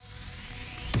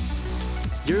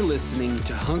You're listening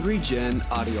to Hungry Gen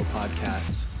audio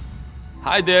podcast.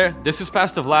 Hi there, this is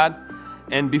Pastor Vlad.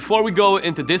 And before we go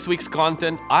into this week's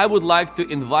content, I would like to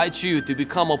invite you to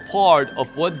become a part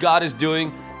of what God is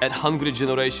doing at Hungry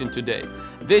Generation today.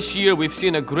 This year we've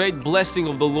seen a great blessing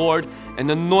of the Lord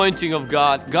and anointing of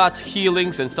God, God's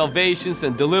healings and salvations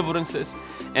and deliverances.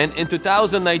 And in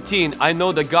 2019, I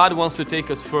know that God wants to take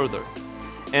us further.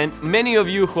 And many of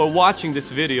you who are watching this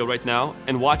video right now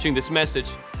and watching this message,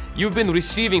 you've been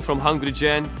receiving from Hungry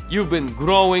Gen, you've been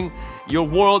growing, your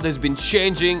world has been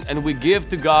changing, and we give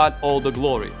to God all the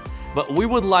glory. But we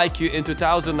would like you in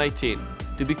 2019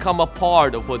 to become a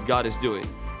part of what God is doing.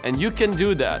 And you can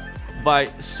do that by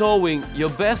sowing your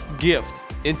best gift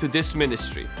into this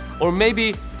ministry. Or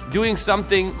maybe doing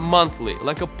something monthly,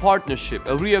 like a partnership,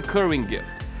 a reoccurring gift.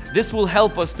 This will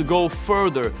help us to go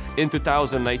further in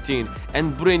 2019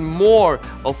 and bring more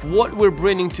of what we're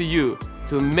bringing to you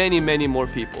to many, many more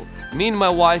people. Me and my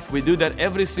wife, we do that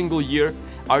every single year.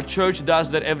 Our church does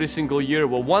that every single year.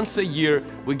 Well, once a year,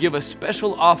 we give a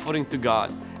special offering to God.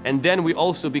 And then we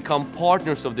also become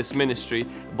partners of this ministry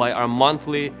by our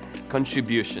monthly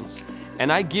contributions.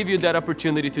 And I give you that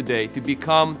opportunity today to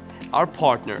become our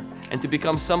partner and to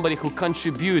become somebody who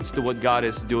contributes to what God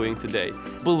is doing today.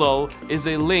 Below is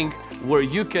a link where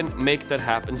you can make that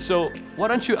happen. So why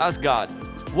don't you ask God,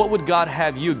 what would God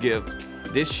have you give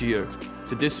this year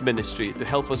to this ministry to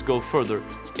help us go further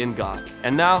in God?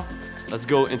 And now, let's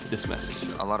go into this message.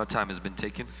 A lot of time has been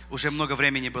taken. Уже много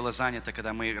времени было занято,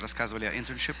 когда мы рассказывали о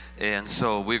internship. And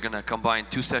so we're going to combine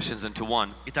two sessions into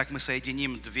one. Итак, мы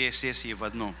соединим две сессии в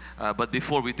одну. But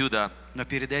before we do that, Но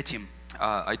перед этим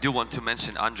I do want to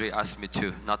mention, Andre asked me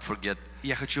to not forget.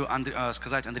 я хочу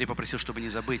сказать, Андрей попросил, чтобы не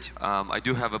забыть. I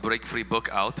do have a Break Free book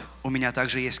out. У меня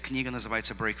также есть книга,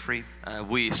 называется Break Free.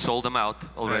 We sold them out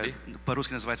already.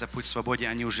 По-русски называется «Путь к свободе»,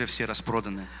 они уже все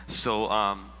распроданы. So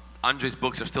Andre's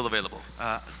books are still available.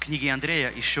 Книги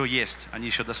Андрея еще есть, они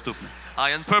еще доступны.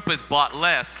 I on purpose bought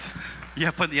less.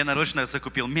 Я нарочно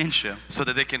закупил меньше, so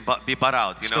that they can be bought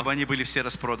out, you know. чтобы они были все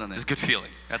распроданы. It's a good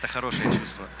feeling. Это хорошее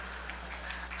чувство.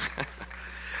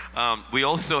 We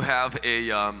also have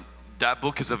that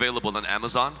book is available on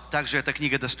Amazon. Также эта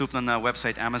книга доступна на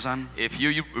веб-сайт Amazon. If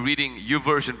you're reading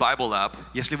YouVersion Bible app,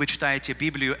 если вы читаете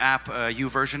Библию app,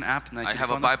 YouVersion app на I have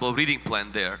a телефонах, Bible reading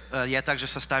plan there. Я также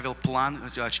составил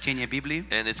план чтения Библии.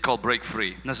 And it's called Break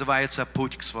Free. Называется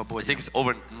 «Путь к I свободе». think it's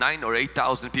over 9 or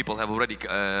 8,000 people have already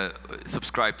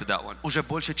subscribed to that one. Уже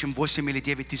больше, чем 8 или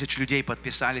 9 тысяч людей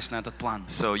подписались на этот план.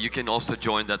 So you can also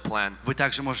join that plan. Вы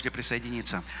также можете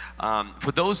присоединиться.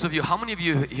 For those of you, how many of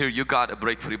you here you got a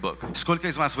Break Free book? Сколько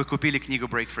из вас вы купили книгу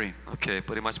Break Free? Okay,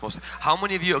 pretty much most. How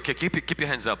many of you? Okay, keep your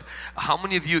hands up. How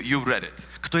many of you read it?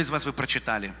 Кто из вас вы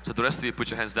прочитали? So the rest of you put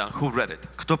your hands down. Who read it?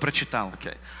 Кто прочитал?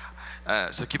 Okay.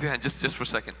 So keep your hand just for a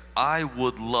second. I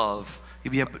would love.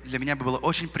 Для меня было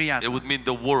очень приятно. It would mean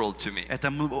the world to me. Это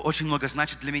очень много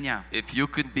значит для меня. If you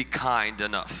could be kind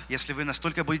enough. Если вы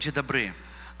настолько будете добры.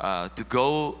 To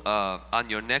go on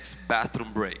your next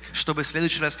bathroom break. Чтобы в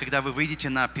следующий раз, когда вы выйдете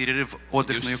на перерыв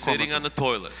отдыхную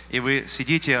комнату, и вы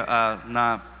сидите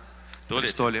на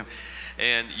столе,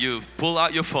 and you pull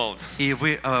out your phone, и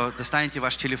вы достанете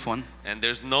ваш телефон, and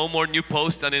there's no more new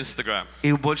posts on Instagram,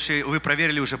 и вы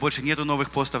проверили уже, больше нету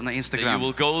новых постов на Instagram, you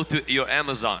will go to your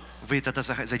Amazon, вы тогда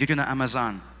зайдете на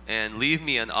Amazon, and leave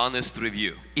me an honest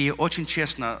review. И очень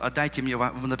честно отдайте мне,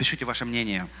 напишите ваше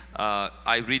мнение.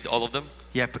 I read all of them.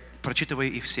 Я прочитываю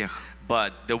их всех.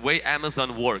 But the way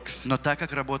Amazon works, но так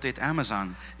как работает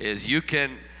Amazon, is you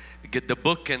can get the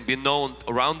book can be known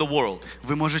around the world.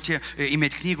 Вы можете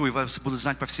иметь книгу, и вас будут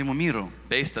знать по всему миру.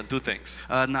 Based on two things.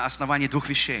 На основании двух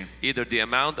вещей. Either the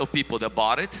amount of people that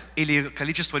bought it, или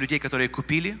количество людей, которые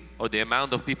купили, or the amount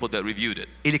of people that reviewed it.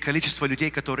 Или количество людей,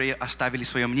 которые оставили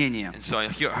свое мнение. And so I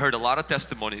heard a lot of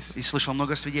testimonies. И слышал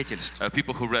много свидетельств.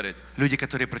 People who read it. Люди,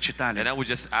 которые прочитали. And I would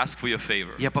just ask for your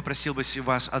favor. Я попросил бы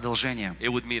вас одолжения. It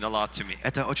would mean a lot to me.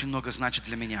 Это очень много значит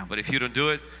для меня. But if you don't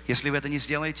do it, если вы это не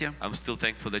сделаете, I'm still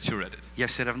thankful that you read it. Я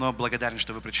все равно благодарен,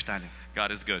 что вы прочитали.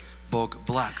 God is good. Бог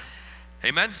благ.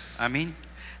 Amen. Аминь.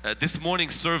 This morning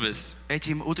service.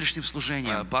 Этим утренним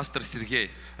служением. Пастор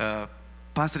Сергей.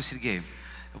 Пастор Сергей.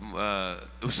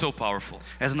 It was so powerful.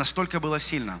 Это настолько было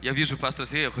сильно. Я вижу пастора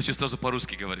Сергея, я хочу сразу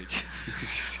по-русски говорить.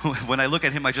 When I look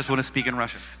at him, I just want to speak in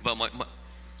Russian. But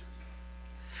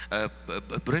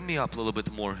bring me up a little bit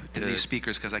more. And these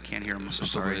speakers, because I can't hear them. So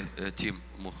sorry. Тим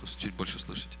мог чуть больше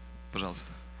слышать. Пожалуйста.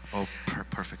 Oh,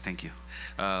 perfect. Thank you.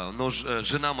 Но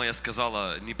жена моя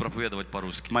сказала не проповедовать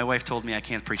по-русски. My wife told me I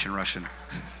can't preach in Russian.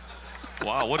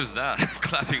 Wow, what is that?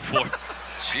 Clapping for.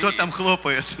 Кто там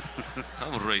хлопает?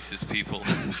 I'm racist people.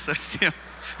 Совсем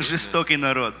жестокий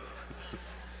народ.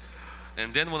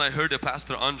 And then when I heard that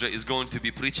Pastor Andre is going to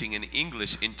be preaching in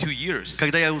English in 2 years.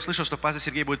 Когда я услышал, что пастор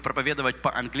Сергей будет проповедовать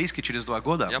по-английски через 2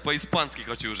 года, Я по-испански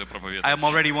хочу уже проповедовать. I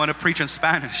already want to preach in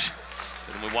Spanish.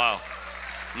 Я думаю, вау.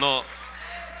 Но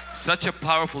such a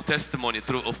powerful testimony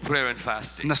of prayer and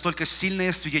fasting. Настолько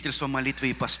сильное свидетельство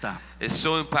молитвы и поста. It's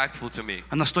so impactful to me.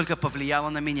 Настолько повлияло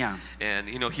на меня. And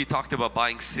you know, he talked about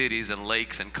buying cities and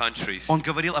lakes and countries. Он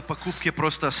говорил о покупке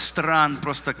просто стран,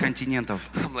 просто континентов.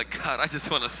 I'm like, God, I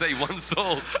just want to save one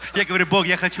soul. Я говорю, Бог,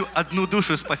 я хочу одну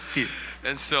душу спасти.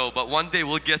 And so, but one day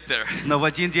we'll get there. Но в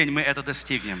один день мы это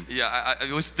достигнем. Yeah,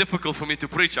 it was difficult for me to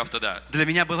preach after that. Для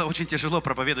меня было очень тяжело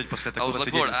проповедовать после I такого was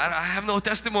like, Lord, свидетельства. I have no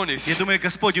testimonies. Я думаю,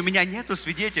 Господь, у меня нету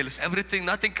свидетельств.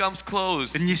 Nothing comes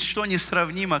close. Ничто не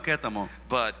сравнимо к этому.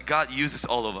 But God uses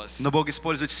all of us Но Бог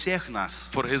использует всех нас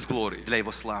for His glory для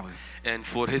Его славы, and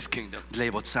for His kingdom. для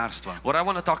Его царства. What I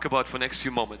want to talk about for next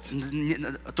few moments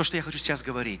То, что я хочу сейчас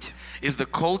говорить, is the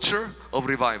culture of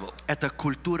revival. это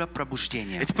культура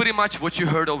пробуждения. It's pretty much what you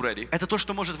heard already. Это то,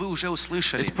 что, может, вы уже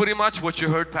услышали. It's pretty much what you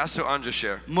heard Pastor Andre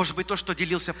share Может быть, то, что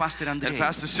делился пастор Андрей, and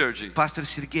Pastor Sergey. пастор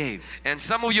Сергей. And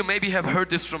some of you maybe have heard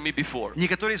this from me before.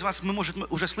 Некоторые из вас, мы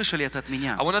уже слышали это от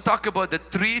меня. I want to talk about the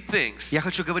 3 things Я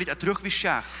хочу говорить о 3 вещах,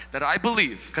 that I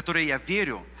believe которые я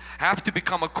верю, have to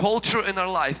become a culture in our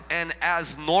life and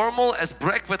as normal as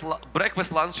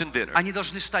breakfast, lunch and dinner. они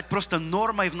должны стать просто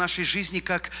нормой в нашей жизни,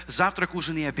 как завтрак,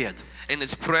 ужин и обед. And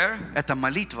it's prayer, Это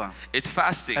молитва, it's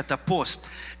fasting, это пост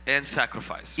and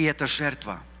sacrifice. и это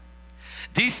жертва.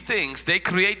 These things, they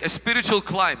create a spiritual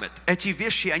climate Эти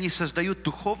вещи, они создают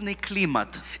духовный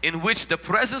климат, in which the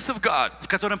presence of God, в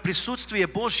котором присутствие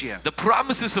Божье, the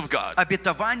promises of God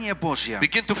обетование Божье,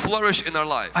 begin to flourish in our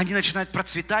life. они начинают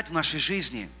процветать в нашей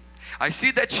жизни. I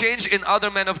see that change in other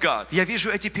men of God. Я вижу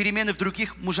эти перемены в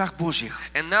других мужах Божьих.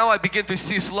 And now I begin to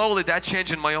see slowly that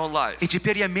change in my own life. И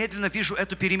теперь я медленно вижу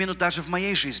эту перемену даже в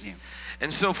моей жизни.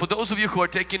 And so for those of you who are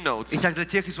taking notes, Итак, для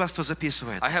тех из вас, кто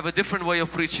записывает, I have a different way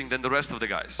of preaching than the rest of the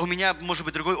guys. у меня, может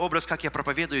быть, другой образ, как я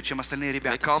проповедую, чем остальные They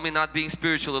ребята. call me not being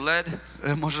spiritually led,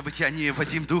 Может быть, я не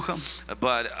Вадим духом,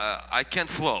 but I can't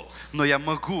flow. но я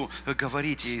могу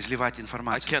говорить и изливать I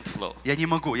информацию. can't flow. Я не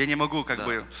могу, как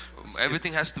бы.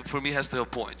 Everything for me has to have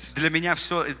points. Для меня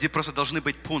все, где просто должны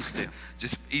быть пункты.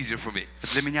 Just easier for me.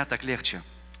 Для меня так легче.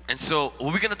 And so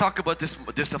what we're going to talk about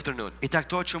this afternoon Итак,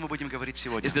 то, о чем мы будем говорить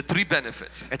сегодня, is the 3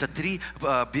 benefits это 3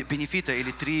 бенефита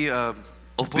или 3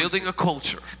 of building a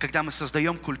culture когда мы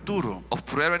создаем культуру of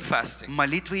prayer and fasting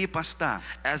молитвы и поста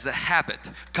as a habit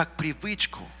как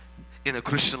привычку in a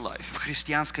Christian life. в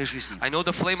христианской жизни. I know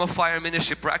the Flame of Fire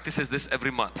ministry practices this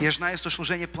every month. Я знаю, что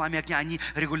служение «Пламя огня», они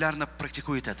регулярно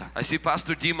практикуют это. I see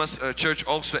Pastor Dima's church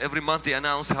also every month they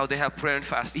announce how they have prayer and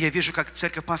fasting. Я вижу, как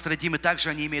церковь пастора Димы также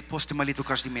они имеют пост и молитву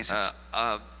каждый месяц.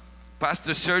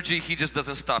 Pastor Sergey, he just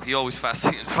doesn't stop. He always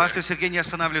fasting and prayer. Пастор Сергей не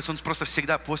останавливается, он просто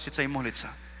всегда постится и молится.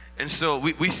 And so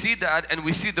we see that and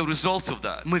we see the results of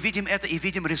that. Мы видим это и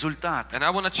видим результат. And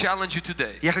I want to challenge you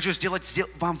today Я хочу сделать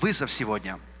вам вызов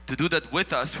сегодня, to do that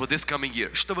with us for this coming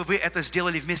year. чтобы вы это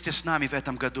сделали вместе с нами в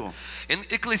этом году. In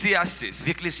Ecclesiastes, В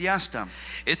Екклесиаста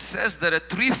it says that a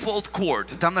 3-fold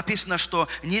cord там написано, что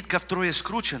нитка втрое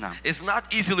скручена. is not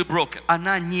easily broken.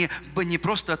 Она не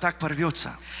просто так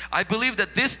порвется. I believe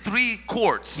that these 3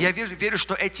 cords Я верю,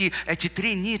 что эти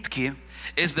 3 нитки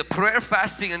is the prayer,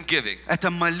 fasting, and giving. это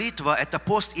молитва, это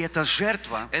пост и это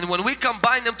жертва. And when we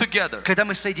combine them together, Когда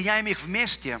мы соединяем их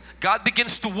вместе, God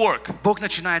begins to work Бог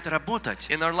начинает работать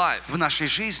in our life. в нашей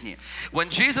жизни. When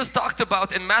Jesus talked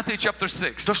about in Matthew chapter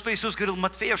 6, То, что Иисус говорил в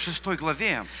Матфея в 6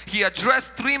 главе, He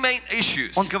addressed 3 main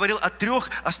issues. Он говорил о 3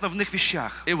 основных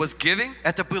вещах. It was giving,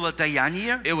 Это было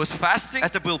даяние, it was fasting,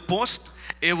 это был пост,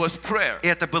 it was prayer. и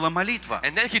это была молитва.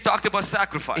 And then He talked about И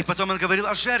sacrifice. потом Он говорил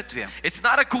о жертве. It's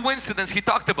not a coincidence He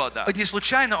talked about that. Не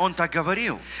случайно Он так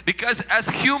говорил. Because as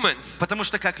humans, Потому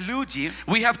что как люди,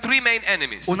 we have 3 main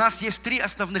enemies. у нас есть 3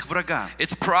 основных врага.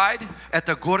 It's pride,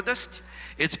 Это гордость,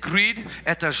 it's greed,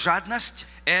 это жадность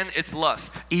and it's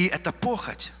lust. и это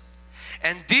похоть.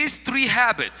 And these 3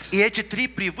 habits И эти 3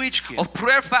 привычки of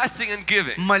prayer, fasting, and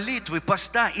giving, молитвы,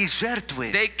 поста и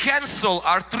жертвы, they cancel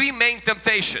our 3 main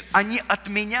temptations. они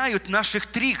отменяют наших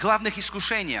 3 главных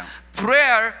искушения.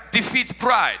 Prayer defeats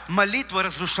pride. Молитва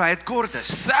разрушает гордость.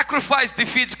 Sacrifice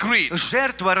defeats greed.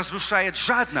 Жертва разрушает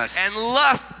жадность. And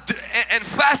lust and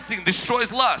fasting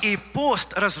destroys lust. И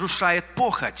пост разрушает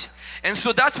похоть. And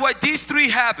so that's why these 3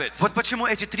 habits Вот почему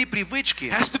эти 3 привычки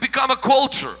has to become a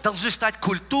culture должны стать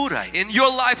культурой in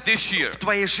your life this year. в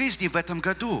твоей жизни в этом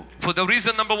году. For the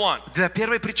reason number 1, Для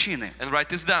первой причины. and write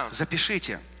this down.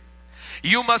 Запишите.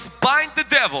 You must bind the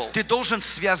devil Ты должен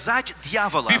связать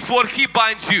дьявола before he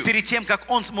binds you. перед тем, как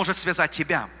он сможет связать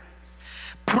тебя.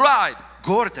 Pride,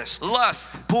 Гордость, lust,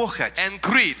 похоть and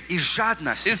greed и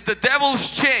жадность is the devil's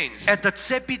chains это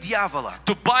цепи дьявола,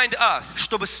 to bind us.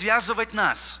 чтобы связывать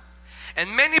нас. And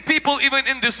many people, even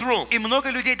in this room, И много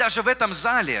людей даже в этом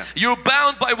зале, you're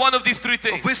bound by one of these three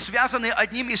things. вы связаны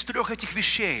одним из трех этих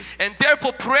вещей. And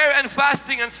therefore, prayer and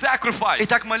fasting and sacrifice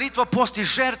Итак, молитва, пост и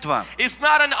жертва is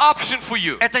not an option for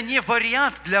you. это не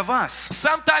вариант для вас.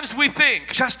 Sometimes we think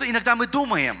Часто иногда мы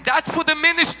думаем, that's for the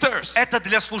ministers. это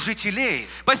для служителей.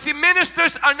 But see,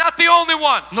 ministers are not the only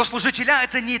ones Но служителя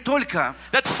это не только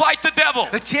that fight the devil.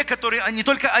 те, которые не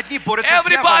только одни борются с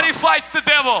Everybody дьяволом. fights the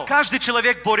devil. Каждый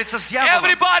человек борется с дьяволом.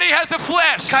 Everybody has a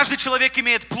flesh. Каждый человек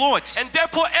имеет плоть. And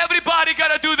therefore, everybody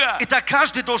gotta do that. Итак,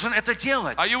 каждый должен это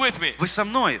делать. Are you with me? Вы со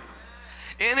мной?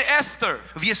 In Esther,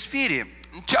 В Есфире,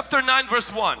 chapter 9, verse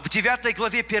 1, в 9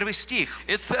 главе 1 стих,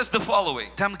 it says the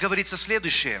following. там говорится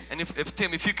следующее. And if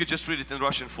Tim, if you could just read it in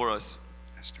Russian for us.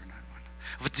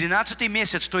 В 12-й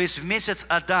месяц, то есть в месяц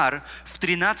Адар, в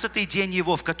 13-й день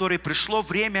его, в который пришло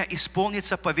время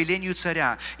исполниться по велению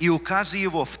царя и указы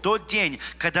его, в тот день,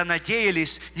 когда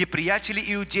надеялись неприятели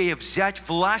иудеев взять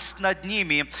власть над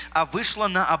ними, а вышло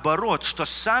наоборот, что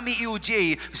сами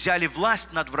иудеи взяли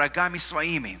власть над врагами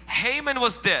своими. Haman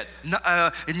was dead.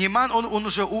 Неман, он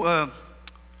уже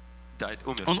Died.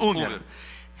 Он умер.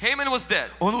 Haman was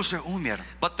dead. Он уже умер.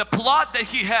 But the plot that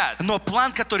he had Но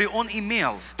план, который он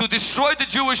имел, to destroy the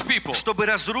Jewish people чтобы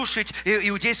разрушить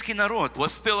иудейский народ,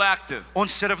 was still active. он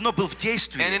все равно был в And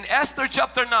действии. in Esther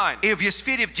chapter 9, И в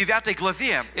Есфире в 9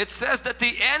 главе it says that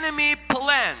the enemy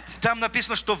planned там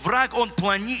написано, что враг, он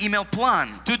имел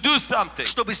план, to do something.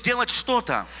 чтобы сделать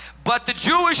что-то. But the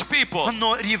Jewish people,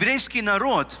 Но еврейский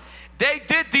народ, they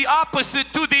did the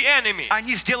opposite to the enemy.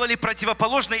 они сделали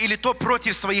противоположное или то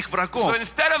против своих So врагов.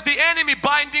 instead of the enemy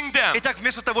binding them, Итак,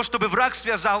 вместо того, чтобы враг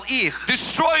связал их,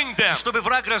 destroying them, чтобы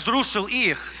враг разрушил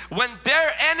их, when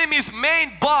their enemy's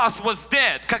main boss was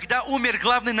dead, когда умер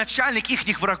главный начальник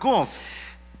ихних врагов,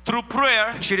 through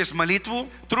prayer, через молитву,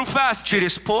 through fasting,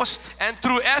 через пост and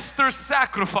through Esther's и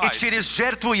sacrifice, через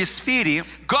жертву Есфири,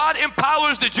 God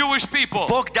empowers the Jewish people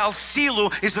Бог дал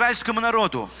силу израильскому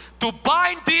народу, to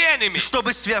bind the enemy,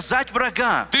 чтобы связать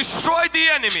врага, destroy the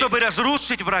enemy чтобы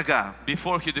разрушить врага,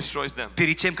 before he destroys them.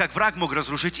 перед тем, как враг мог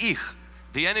разрушить их.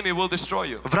 The enemy will destroy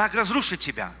you. Враг разрушит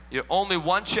тебя. You're only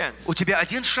one chance. У тебя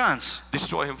один шанс.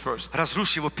 Destroy him first.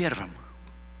 Разрушь его первым.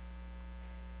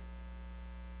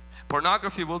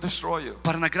 Pornography will destroy you.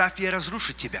 Порнография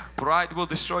разрушит тебя. Pride will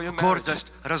destroy your marriage.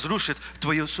 Гордость разрушит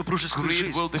твою супружескую Greed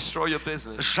жизнь. will destroy your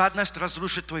business. Жадность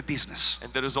разрушит твой бизнес.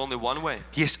 And there is only one way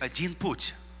Есть один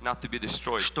путь, not to be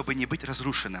destroyed. чтобы не быть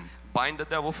разрушенным. Bind the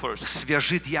devil first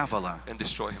Свяжи дьявола and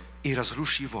destroy him. и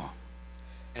разрушь его.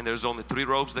 And there's only 3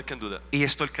 ropes that can do that. И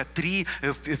есть только 3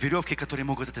 веревки, которые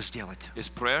могут это сделать. It's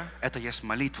prayer. Это есть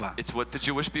молитва. It's what the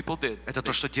Jewish people did. Это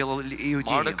то, что делали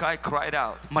иудеи. Mordecai cried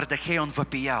out. Мордехей, он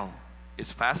вопиял.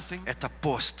 It's fasting. Это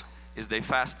пост. Is they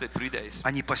fasted 3 days.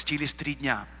 Они постились 3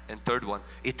 дня. And third one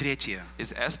И третье.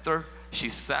 is Esther. She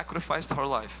sacrificed her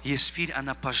life Есфирь,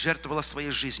 она пожертвовала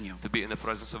своей жизнью, to be in the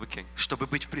presence of a king. чтобы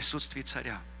быть в присутствии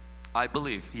царя. I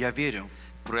believe Я верю,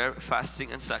 prayer,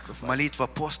 fasting, and sacrifice молитва,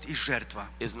 пост и жертва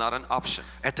is not an option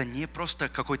 – это не просто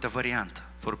какой-то вариант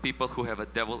for people who have a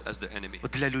devil as their enemy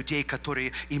для людей,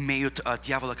 которые имеют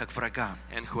дьявола как врага,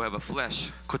 and who have a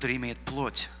flesh которые имеют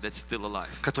плоть, that's still alive.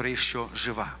 которая еще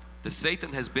жива. The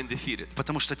Satan has been defeated.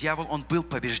 Потому что дьявол, он был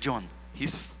побежден,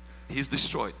 He's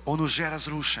destroyed. он уже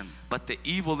разрушен. But the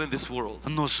evil in this world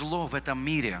Но зло в этом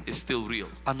мире, is still real.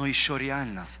 оно еще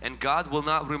реально. And God will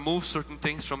not remove certain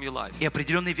things from your life. И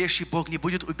определенные вещи Бог не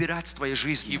будет убирать с твоей He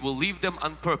жизни. will leave them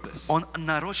on purpose. Он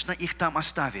нарочно их там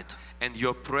оставит. And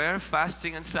your prayer,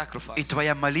 fasting, and И sacrifice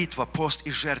твоя молитва, пост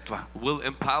и жертва, will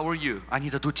empower you они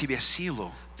дадут тебе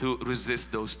силу, to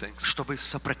resist those things. чтобы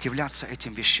сопротивляться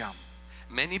этим вещам.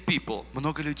 Many people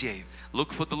Много людей,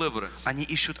 look for deliverance. они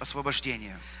ищут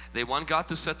освобождения. They want God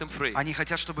to set them free. Они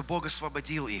хотят, чтобы Бог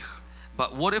освободил их.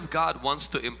 But what if God wants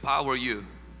to empower you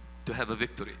to have a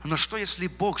victory Но что, если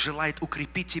Бог желает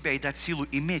укрепить тебя и дать силу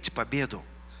иметь победу,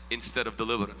 instead of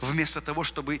deliverance? вместо того,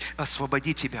 чтобы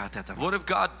освободить тебя от этого? What if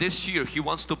God this year, He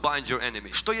wants to bind your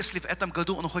enemy? Что, если в этом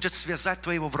году Он хочет связать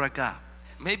твоего врага?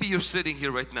 Maybe you're sitting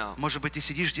here right now Может быть, ты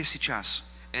сидишь здесь сейчас,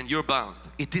 and you're bound.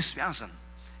 и ты связан.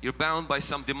 You're bound by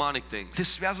some demonic Ты things.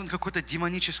 связан какой-то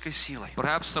демонической силой.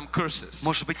 Perhaps some curses.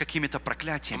 Может быть, какими-то Or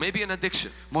проклятиями. maybe an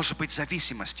addiction. Может быть,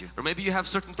 зависимостью. Or maybe you have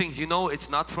certain things you know it's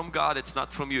not from God, it's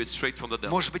not from you, it's straight from the devil.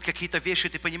 Может быть, какие-то вещи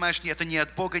ты понимаешь, это не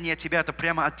от Бога, не от тебя, это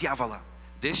прямо от дьявола.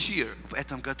 this year, в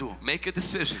этом году make a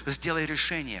decision сделай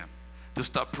решение, to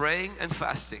start praying and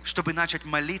fasting чтобы начать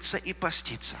молиться и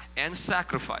поститься, and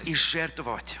sacrifice. и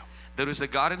жертвовать. There is a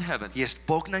God in heaven. Есть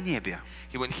Бог на небе.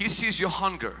 When He sees your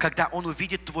hunger, Когда Он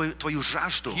увидит твою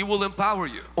жажду, He will empower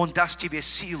you Он даст тебе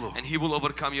силу, and He will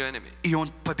overcome your enemy. и Он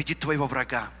победит твоего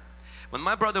врага. When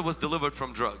my brother was delivered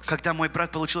from drugs, Когда мой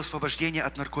брат получил освобождение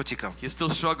от наркотиков, he still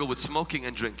struggled with smoking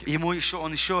and drinking.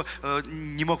 он еще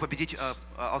не мог победить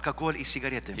алкоголь и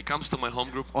сигареты. He comes to my home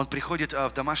group, Он приходит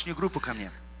в домашнюю группу ко мне.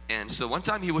 and so one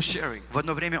time he was sharing. В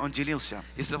одно время он делился.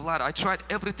 He said, Vlad, I tried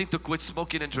everything to quit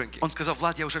smoking and drinking. Он сказал: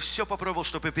 Влад, я уже все попробовал,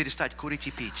 чтобы перестать курить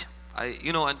и пить.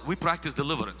 And we practice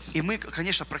deliverance. И мы,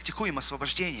 конечно, практикуем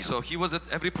освобождение. So he was at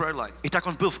every prayer line. И так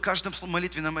он был в каждом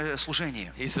молитвенном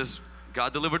служении. He says,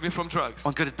 God delivered me from drugs,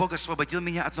 Он говорит: Бог освободил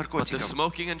меня от but the наркотиков.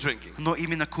 smoking and drinking, Но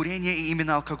именно курение и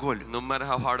именно алкоголь, no matter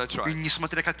how hard I и tried,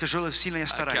 несмотря как тяжело, сильно я I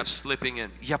kept стараюсь, slipping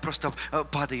in. я просто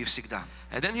падаю всегда.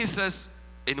 And then he says,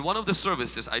 in one of the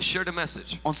services, I shared a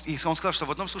message Он сказал, что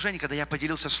в одном служении, когда я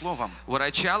поделился словом, where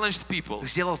I challenged people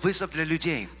сделал вызов для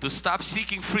людей, to stop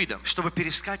seeking freedom, чтобы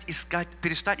перестать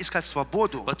искать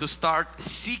свободу, but to start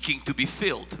seeking to be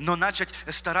filled, но начать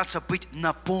стараться быть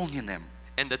наполненным.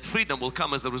 and that freedom will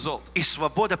come as the result. И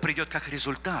свобода придет как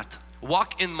результат.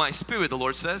 Walk in my spirit, the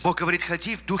Lord says, Бог говорит: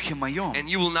 ходи в духе моем, and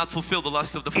you will not fulfill the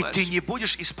lust of the и ты flesh. не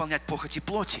будешь исполнять похоти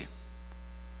плоти.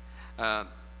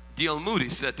 D.L. Moody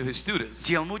said to his students,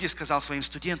 Д.Л. Муди сказал своим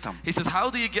студентам, he says,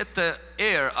 how do you get the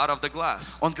air out of the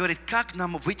glass? он говорит: как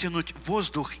нам вытянуть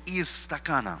воздух из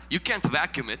стакана? You can't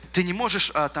vacuum it. Ты не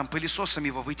можешь там пылесосом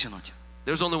его вытянуть.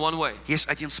 There's only one way, Есть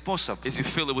один способ. is you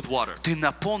fill it with water, Ты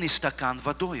наполни стакан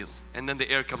водою, and then the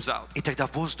air comes out. и тогда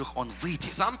воздух, он выйдет.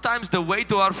 Sometimes the way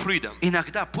to our freedom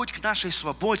Иногда путь к нашей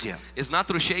свободе is not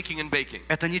through shaking and baking.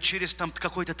 это не через там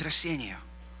какое-то трясение.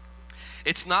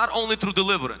 It's not only through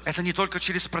deliverance. Это не только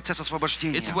через процесс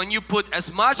освобождения. It's when you put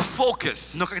as much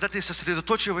focus Но когда ты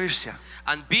сосредоточиваешься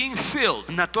on being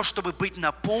filled на то, чтобы быть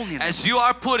наполненным, as you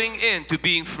are putting in to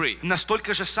being free.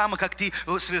 настолько же само, как ты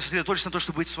сосредоточишься на то,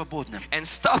 чтобы быть свободным. And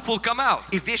stuff will come out.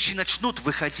 И вещи начнут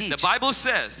выходить. The Bible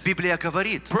says, Библия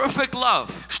говорит, perfect love,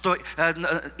 что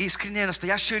искренняя,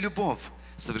 настоящая любовь,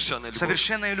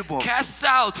 совершенная любовь, casts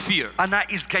out fear. она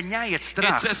изгоняет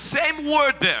страх. It's the same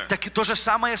word there Так и то же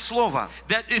самое слово,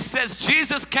 that it says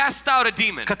Jesus cast out a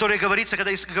demon. которое говорится,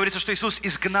 когда говорится, что Иисус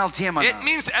изгнал демона. It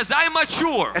means as I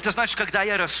mature, Это значит, когда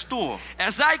я расту,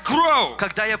 as I grow,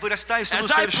 когда я вырастаю,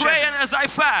 as I pray and as I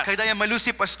fast, когда я молюсь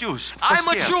и постюсь, в I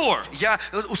посте, mature. я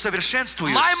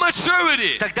усовершенствуюсь. My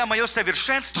maturity Тогда мое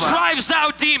совершенство, drives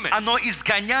out demons. оно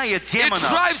изгоняет It демонов.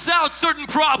 drives out certain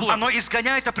problems Оно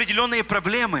изгоняет определенные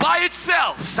проблемы. by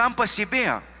itself. Сам по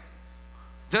себе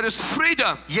There is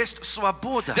freedom. есть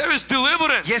свобода, There is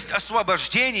deliverance. есть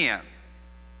освобождение,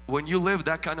 When you live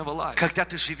that kind of a life. когда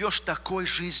ты живешь такой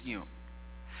жизнью.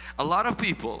 A lot of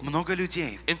people Много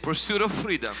людей, in pursuit of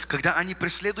freedom, когда они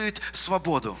преследуют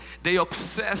свободу, they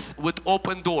obsess with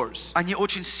open doors. они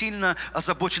очень сильно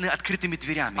озабочены открытыми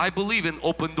дверями. I believe in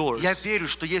open doors. Я верю,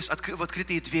 что есть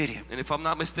открытые двери. And if I'm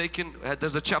not mistaken,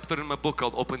 there's a chapter in my book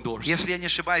called Open Doors. Если я не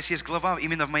ошибаюсь, есть глава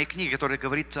именно в моей книге, которая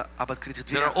говорится об открытых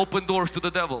There are дверях. open doors to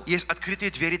the devil. Есть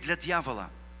открытые двери для дьявола.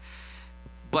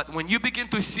 But when you begin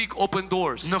to seek open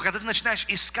doors, Но когда ты начинаешь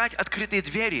искать открытые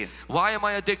двери, why am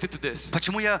I addicted to this?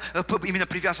 почему я именно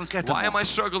привязан к Why am этому? I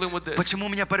struggling with this? Почему у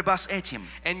меня борьба с этим?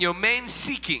 And your main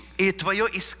seeking И твое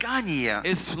искание,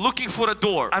 is looking for a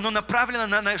door. оно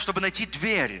направлено чтобы найти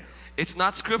дверь. It's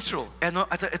not scriptural.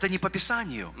 Это не по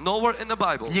Писанию. Nowhere in the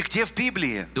Bible Нигде в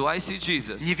Библии do I see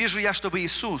Jesus. не вижу я, чтобы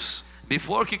Иисус,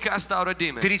 Before he cast out a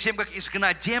demon, перед тем, как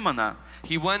изгнать демона,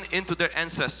 he went into their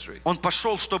ancestry. Он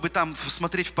пошел, чтобы там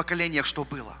смотреть в поколениях, что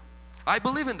было. I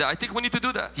believe in that. I think we need to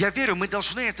do that. Я верю, мы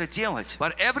должны это делать.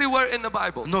 But everywhere in the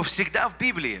Bible, Но всегда в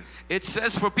Библии it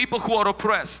says for people who are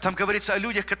oppressed там говорится о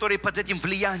людях, которые под этим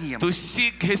влиянием, to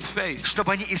seek his face,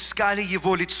 чтобы они искали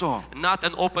Его лицо, not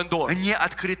an open door. не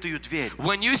открытую дверь.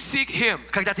 When you seek him,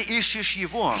 Когда ты ищешь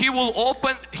Его, he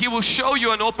will show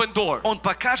you an open door. Он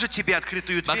покажет тебе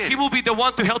открытую But he дверь, will be the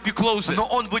one to help you close it. но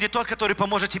Он будет тот, который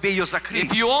поможет тебе ее закрыть.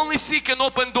 If you only seek an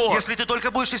open door, Если ты только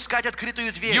будешь искать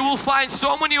открытую дверь, you will find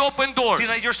so many open doors. ты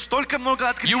найдешь столько много You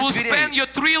открытых will spend дверей. your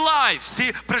 3 lives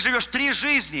Ты проживешь 3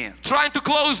 жизни, trying to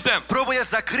close them, пробуя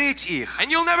закрыть их. and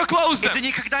you'll never close И ты them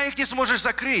никогда их не сможешь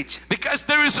закрыть. because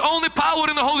there is only power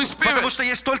in the Holy Потому Spirit, что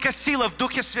есть только сила в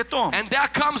Духе Святом. and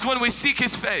that comes when we seek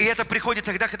His И это face. приходит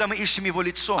тогда, когда мы ищем Его I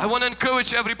лицо. want to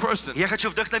encourage every person. Я хочу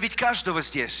вдохновить каждого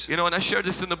здесь. You know, and I shared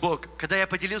this in the book. Когда я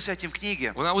поделился этим в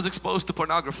книге, When I was exposed to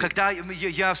pornography когда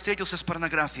я встретился с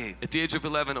порнографией, at the age of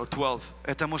 11 or 12,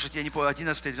 это может, я не помню,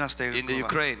 11-12 in the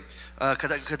Ukraine.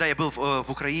 Когда я был в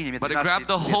Украине, мне But it 12 grabbed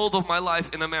the лет, hold of my life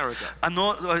in America.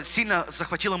 оно сильно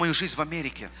захватило мою жизнь в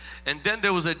Америке. And then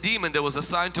there was a demon that was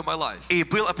assigned to my life. И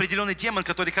был определенный демон,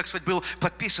 который, как сказать, был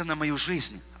подписан на мою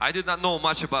жизнь. I did not know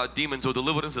much about demons or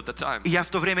deliverance at the time. И я в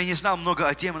то время не знал много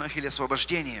о демонах или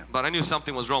освобождении. But I knew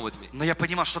something was wrong with me. Но я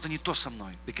понимал, что-то не то со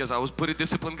мной. Because I was a pretty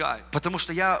disciplined guy. Потому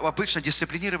что я обычно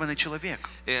дисциплинированный человек.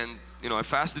 And I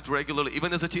fasted regularly,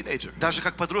 even as a teenager. Даже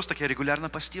как подросток я регулярно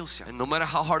постился. And no matter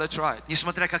how hard I tried,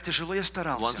 Несмотря как тяжело я once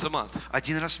старался. a month,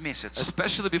 Один раз в месяц.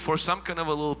 especially before some kind of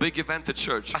a little big event at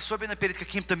church, Особенно перед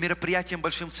каким-то мероприятием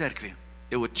большим в церкви.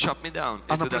 it would chop me down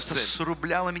Оно into that просто sin.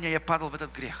 срубляло меня, я падал в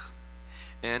этот грех.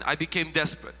 And I became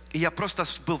desperate. И я просто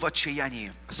был в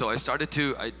отчаянии. So I started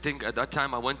to, I think at that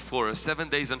time I went for 7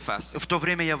 days and fasting. В то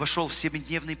время я вошел в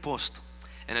 7-дневный пост.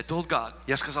 And I told God,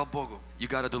 Я сказал Богу, you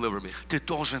gotta deliver me. ты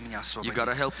должен меня You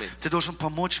gotta освободить. help me. Ты должен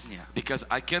помочь мне. Because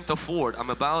I can't afford,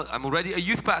 I'm already a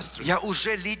youth pastor. Я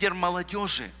уже лидер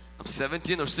молодежи. I'm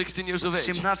 17 or 16 years of age.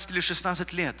 17 или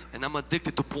 16 лет. And I'm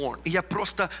addicted to porn. И я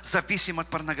просто зависим от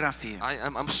порнографии.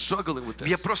 I'm struggling with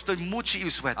Я this. просто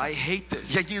мучаюсь в этом. I hate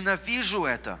this. Я ненавижу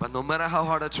это. But no matter how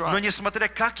hard I Но try, несмотря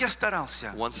как я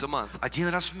старался, once a month, один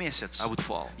раз в месяц I would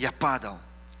fall. я падал.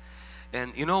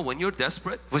 And when you're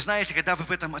desperate, Вы знаете, когда вы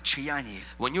в этом отчаянии,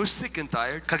 when you're sick and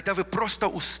tired, когда вы просто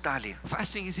устали,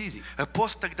 fasting is easy.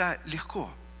 пост тогда легко.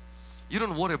 You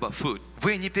don't worry about food.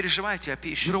 Вы не переживаете о You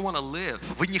пище. don't want to live.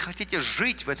 Вы не хотите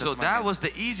жить в So этот that момент. was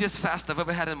the easiest fast I've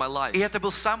ever had in my life. И это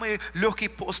был самый легкий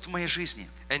пост в моей жизни.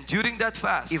 And during that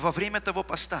fast, И во время того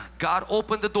поста God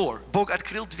opened the door. Бог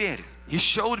открыл дверь. He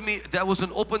showed me there was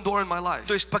an open door in my life.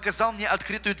 То есть показал мне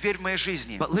открытую дверь в моей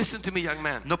жизни. But listen to me, young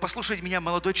man. Но послушайте меня,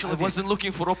 молодой I человек. wasn't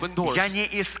looking for open doors. Я не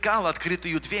искал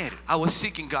открытую дверь. I was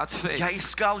seeking God's Я face.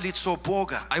 искал лицо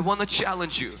Бога. I want to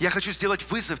challenge you. Я хочу сделать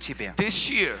вызов тебе. This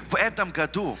year, В этом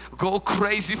году go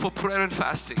crazy for prayer and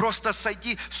fasting. просто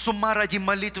сойди с ума ради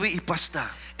молитвы и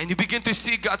поста. And you begin to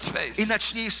see God's face. И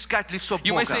начни искать лицо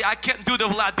You may Бога. say, I can't do the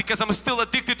Vlad because I'm still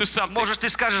addicted to something. Может, ты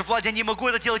скажешь, Влад, я не могу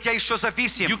это делать, я еще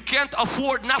зависим. You can't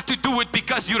afford not to do it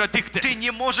because you're addicted. Ты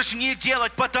не можешь не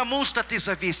делать, потому что ты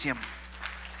зависим.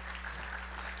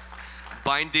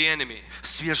 Bind the enemy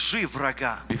Свяжи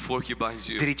врага before he binds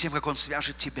you. перед тем, как он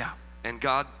свяжет тебя. And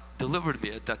God delivered me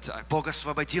at that time. Бог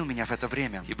освободил меня в это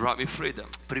время. He brought me freedom.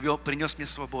 Принес мне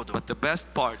свободу. But the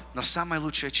best part Но самая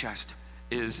лучшая часть,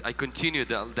 is I continued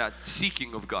that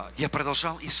seeking of God. я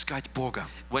продолжал искать Бога.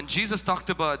 When Jesus talked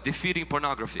about defeating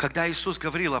pornography Когда Иисус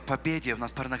говорил о победе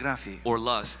над порнографией or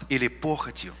lust, или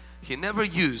похотью, he never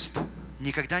used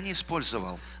никогда не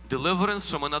использовал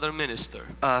deliverance from another minister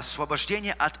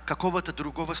освобождение от какого-то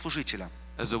другого служителя,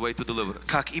 as a way to deliverance.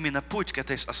 как именно путь к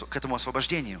этому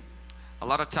освобождению. A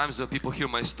lot of times when people hear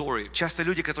my story, Часто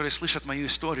люди, которые слышат мою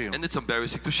историю, and it's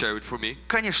embarrassing to share it for me,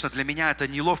 конечно, для меня это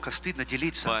неловко, стыдно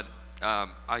делиться, but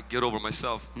I get over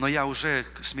myself, но я уже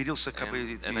смирился, как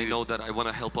бы, and I know that I want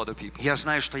to help other people. я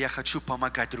знаю, что я хочу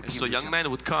помогать And другим so young людям. men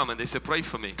would come and they say, pray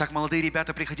for me. Так молодые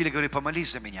ребята приходили и говорили,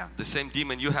 помолись за меня. The same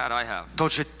demon you had, I have.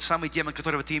 Тот же самый демон,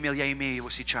 которого ты имел, я имею его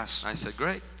сейчас. I said,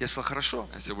 great. Я сказал, хорошо.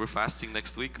 I said, we're fasting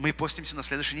next week. Мы постимся на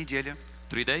следующей неделе.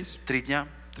 3 days? 3 дня.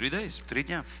 3 days. 3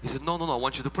 дня. He said, no, I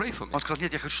want you to pray for me. Он сказал,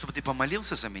 нет, я хочу, чтобы ты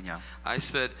помолился за меня. I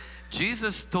said,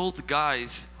 Jesus told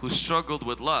guys who struggled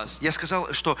with lust Я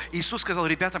сказал, что Иисус сказал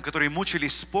ребятам, которые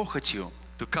мучились с похотью,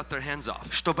 to cut their hands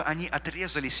off, чтобы они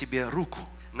отрезали себе руку,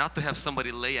 not to have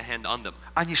somebody lay a hand on them.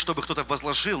 а не чтобы кто-то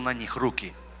возложил на них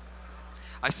руки.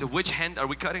 I said, which hand are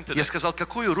we cutting today? Я сказал,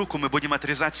 какую руку мы будем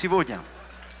отрезать сегодня?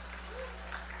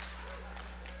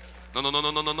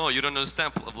 No, you don't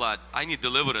understand, Vlad. I need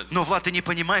deliverance. Но, Влад, ты не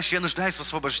понимаешь, я нуждаюсь в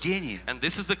освобождении. And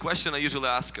this is the question I usually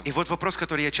ask him. И вот вопрос,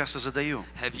 который я часто задаю.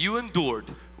 Have you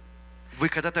endured, Вы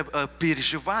когда-то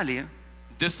переживали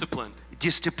disciplined,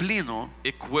 дисциплину,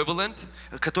 equivalent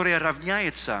которая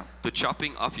равняется to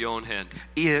chopping off your own hand?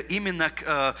 и именно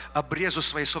к обрезу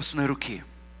своей собственной руки?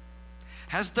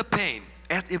 Has the pain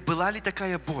Была ли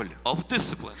такая боль of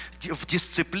discipline в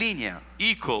дисциплине,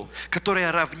 equal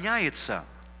которая равняется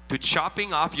to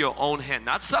chopping off your own hand?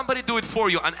 Not somebody do it for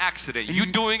you on accident. You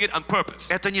doing it on purpose.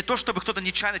 Это не то, чтобы кто-то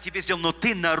нечаянно тебе сделал, но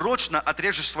ты нарочно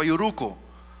отрежешь свою руку.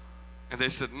 And they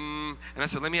said, and I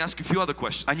said, let me ask you a few other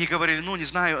questions. Они говорили, ну не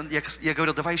знаю, я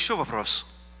говорил, давай еще вопрос.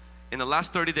 In the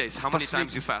last 30 days, how many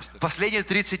times you fasted? Последние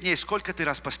 30 дней сколько ты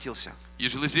раз постился?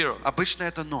 Usually 0. Обычно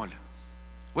это 0.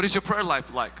 What is your prayer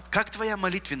life like? Как твоя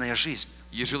молитвенная жизнь?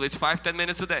 Usually it's 5-10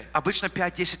 minutes a day. Обычно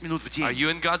 5-10 минут в Are день. you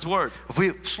in God's Word?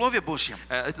 Вы в Слове Божьем.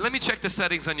 Let me check the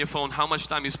settings on your phone, how much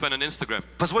time you spend on Instagram.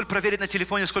 Позволь проверить на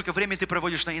телефоне, сколько времени ты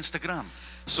проводишь на Инстаграм.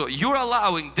 So you're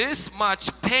allowing this much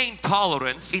pain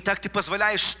tolerance И так ты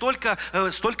позволяешь столько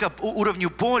уровню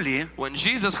боли, when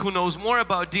Jesus, who knows more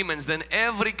about demons than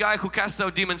every guy who casts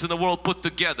out demons in the world put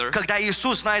together, когда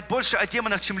Иисус знает больше о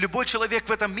демонах, чем любой человек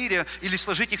в этом мире, или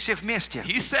сложить их всех вместе.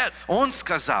 He said Он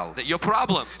сказал, that your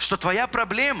problem что твоя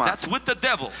проблема that's with the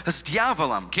devil с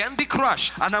дьяволом, can be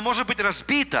crushed она может быть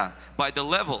разбита by the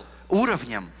level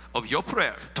уровнем of your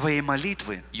prayer, твоей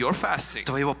молитвы, your fasting,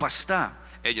 твоего поста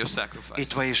and your и sacrifice.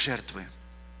 твоей жертвы.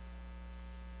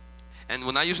 And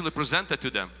when I usually present that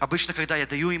to them, Обычно, когда я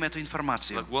даю им эту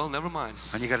информацию, like, well, never mind.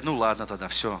 они говорят, ну ладно тогда,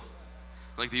 все.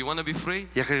 Like, do you want to be free?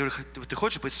 Я говорю, ты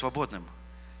хочешь быть свободным?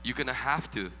 You're gonna have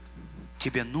to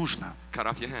Тебе нужно cut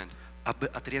off your hand,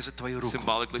 отрезать твою руку,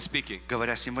 symbolically speaking.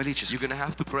 говоря You're символически. gonna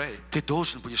have to pray. Ты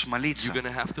должен будешь молиться, You're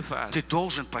gonna have to ты fast.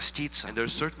 должен поститься. And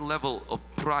there's a certain level of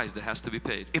price that has to be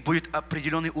paid. И будет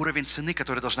определенный уровень цены,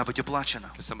 которая должна быть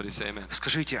уплачена. Can somebody say amen?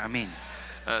 Скажите аминь.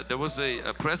 There was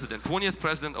a president, 20th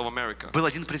president of America, Был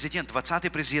один президент, 20-й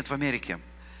президент в Америке.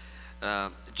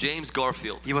 James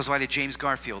Garfield. Его звали Джеймс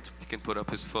Гарфилд. You can put up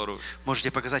his photo.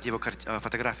 Можете показать его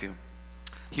фотографию.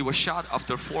 He was shot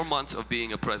after 4 months of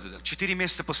being a president 4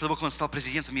 месяца после того, как он стал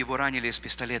президентом, его ранили из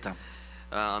пистолета.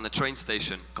 on a train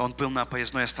station. Он был на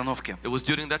поездной остановке. It was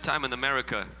during that time in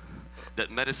America that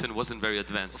medicine wasn't very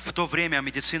advanced. В то время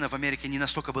медицина в Америке не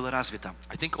настолько была развита.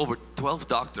 I think over 12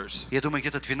 doctors Я думаю,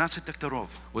 где-то 12 докторов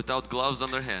without gloves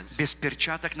on their hands без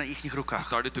перчаток на их руках.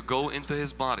 started to go into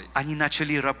his body, Они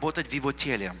начали работать в его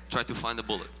теле, try to find a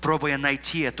bullet. пробуя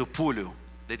найти эту пулю.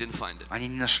 They didn't find it. Они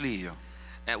не нашли ее.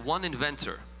 And one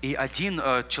inventor И один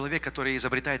человек, который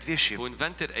изобретает вещи, who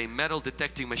invented a metal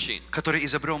detecting machine который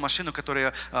изобрел машину,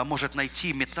 которая может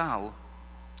найти металл,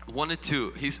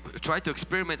 he tried to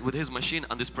experiment with his machine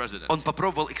on this president он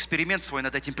попробовал эксперимент свой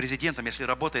над этим президентом, если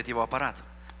работает его аппарат,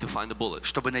 to find the bullet.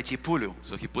 чтобы найти пулю.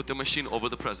 So he put the machine over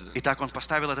the president. Итак, он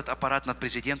поставил этот аппарат над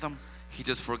президентом. He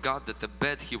just forgot that the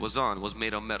bed he was on was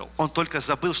made of metal. Он только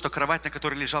забыл, что кровать, на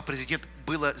которой лежал президент,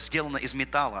 была сделана из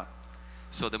металла.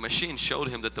 So the machine showed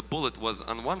him that the bullet was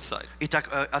on one side. Итак,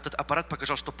 этот аппарат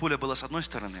показал, что пуля была с одной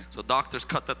стороны. So doctors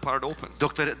cut that part open,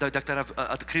 Доктора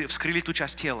вскрыли ту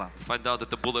часть тела. find out that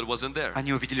the bullet wasn't there.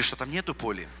 Они увидели, что там нету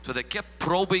пули. So they kept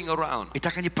probing around, И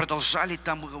так они продолжали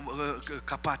там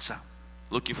копаться,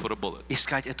 looking for a bullet.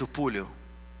 искать эту пулю.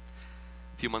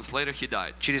 A few months later, he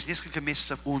died. Через несколько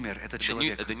месяцев умер этот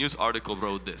человек. The news article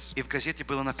wrote this. И в газете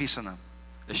было написано,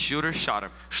 The shooter shot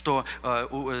him. что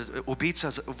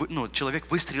убийца, человек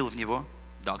выстрелил в него,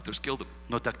 Doctors killed him.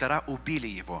 но доктора убили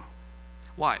его.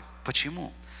 Why?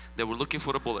 Почему? They were looking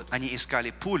for a bullet. Они искали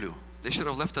пулю. They should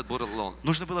have left that bullet alone.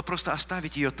 Нужно было просто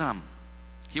оставить ее там.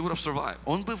 He would have survived.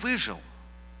 Он бы выжил.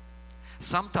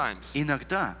 Sometimes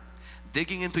Иногда,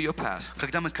 digging into your past,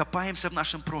 когда мы копаемся в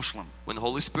нашем прошлом, when the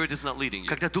Holy Spirit is not leading you,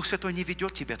 когда Дух Святой не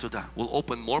ведет тебя туда, will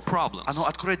open more problems оно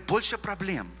откроет больше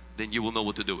проблем, than you will know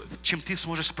what to do with. чем ты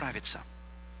сможешь справиться.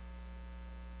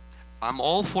 I'm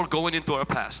all for going into our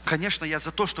past, Конечно, я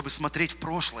за то, чтобы смотреть в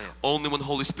прошлое, only when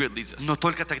Holy Spirit leads us. но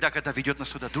только тогда, когда ведет нас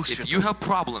туда Дух If you Святой. have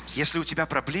problems Если у тебя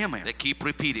проблемы, that keep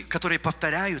repeating, которые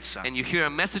повторяются, and you hear a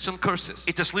message on curses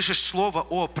и ты слышишь слово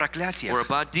о or проклятиях,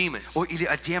 about demons, или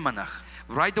о демонах,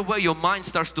 right away your mind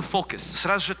starts to focus.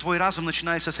 сразу же твой разум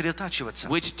начинает сосредотачиваться.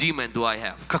 Which demon do I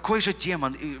have? Какой же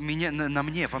демон на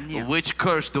мне, во мне? Which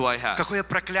curse do I have? Какое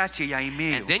проклятие я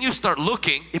имею? And then you start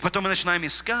looking И потом мы начинаем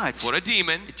искать for a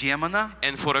demon демона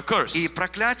and for a curse. и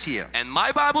проклятие. And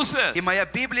my Bible says И моя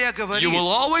Библия you говорит,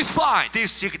 will always find ты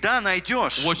всегда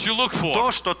найдешь what you look for.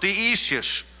 то, что ты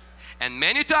ищешь. And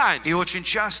many times И очень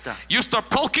часто you start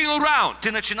poking around,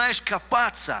 ты начинаешь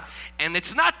копаться. and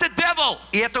it's not the devil.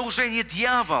 И это уже не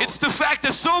дьявол. It's the fact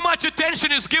that so much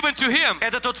attention is given to him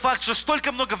Это тот факт, что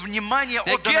столько много внимания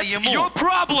that отдано gets your ему,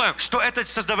 problem что это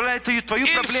составляет твою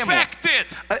проблему.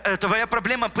 infected. Твоя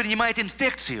проблема принимает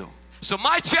инфекцию. So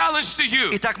my challenge to you,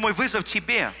 Итак, мой вызов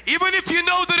тебе. even if you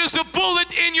know there is a bullet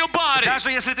in your body Даже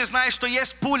если ты знаешь, что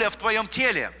есть пуля в твоем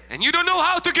теле, and you don't know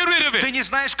how to get rid of ты it, не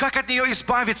знаешь, как от нее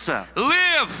избавиться.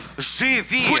 live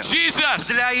Живи for Jesus.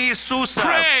 для Иисуса.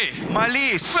 Pray.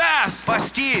 Молись. Fast.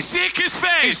 Постись. Seek His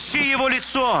face. Ищи Его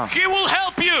лицо. He will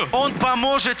help you. Он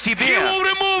поможет He тебе. will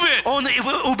remove it. Он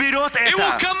уберет It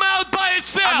will это. come out by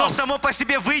Оно itself. само по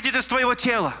себе выйдет из твоего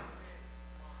тела.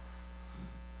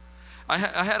 I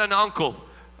had an uncle.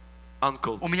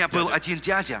 У меня был один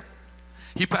дядя.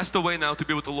 He passed away now to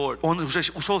be with the Lord. Он уже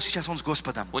ушел, сейчас он с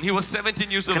Господом. When he was 17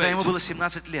 years of Когда ему age, было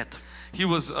 17 лет, he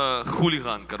was a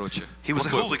hooligan, короче. he was a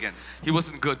hooligan. He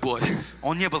wasn't a good boy.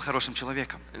 Он не был хорошим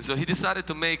человеком. And so he decided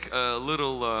to make a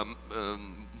little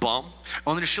bomb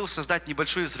Он решил создать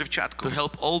небольшую to взрывчатку,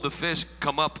 help all the fish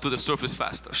come up to the surface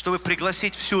faster. чтобы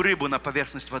пригласить всю рыбу на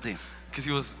поверхность воды. Because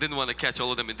he didn't want to catch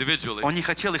all of them individually. Он не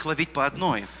хотел их ловить по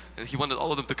одной. And he wanted all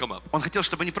of them to come up. Он хотел,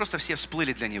 чтобы они просто все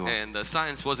всплыли для него. And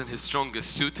science wasn't his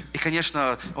strongest suit. И,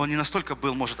 конечно, он не настолько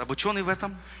был, может, обученный в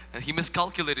этом. And he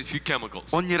miscalculated a few chemicals.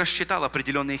 Он не рассчитал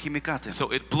определенные химикаты.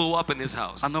 So it blew up in his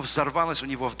house. Оно взорвалось у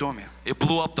него в доме. It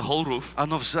blew up the whole roof.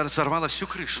 Оно взорвало всю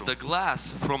крышу. The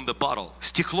glass from the bottle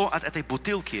Стекло от этой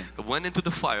бутылки, went into the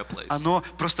fireplace. оно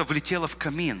просто влетело в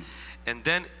камин. And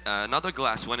then another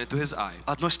glass went into his eye.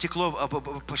 Одно стекло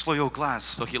пошло в его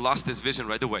глаз. So he lost his vision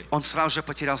right away. Он сразу же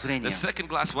потерял The зрение. second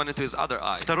glass went into his other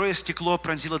eye. Второе стекло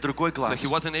пронзило другой So глаз. he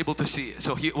wasn't able to see.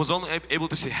 So he was only able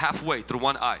to see halfway through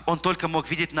one eye. Он только мог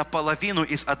видеть наполовину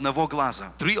из одного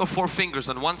глаза. 3 or 4 fingers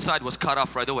on one side was cut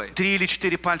off right away. 3 или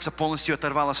 4 пальца полностью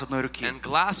оторвало с одной руки. And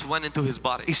glass went into his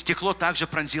body. И стекло также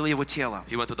пронзило его тело.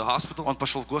 He went to the hospital. Он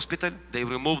пошел в госпиталь. They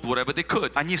removed whatever they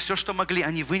could. Они все, что могли,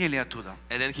 они выняли оттуда.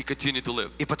 And then he continued to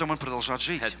live. И потом он продолжал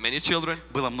жить. Had many children.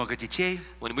 Было много детей.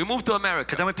 When we moved to America,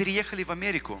 Когда мы переехали в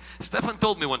Америку, Stefan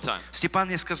told me one time. Степан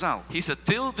мне сказал, He said,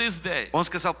 till this day, он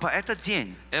сказал, по этот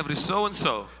день, every so and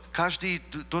so, каждый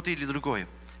тот или другой,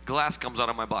 glass comes out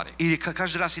of my body. или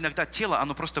каждый раз иногда тело,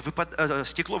 оно просто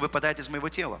стекло выпадает из моего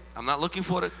тела. I'm not looking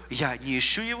for it. Я не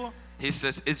ищу его, He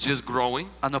says, it's just growing.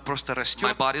 оно просто My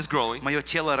растет, body is growing. мое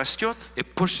тело растет,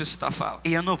 It pushes stuff out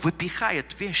и оно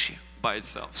выпихает вещи by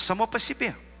itself. само по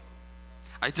себе.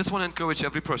 I just want to encourage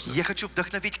every person. Я хочу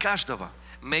вдохновить каждого.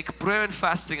 Make prayer and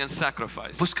fasting and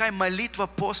sacrifice Пускай молитва,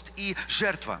 пост и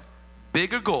жертва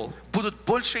bigger goal будут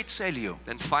большей целью,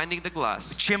 than finding the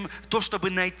glass, чем то, чтобы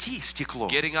найти стекло,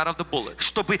 getting out of the bullet,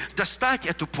 чтобы достать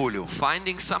эту пулю,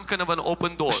 finding some kind of an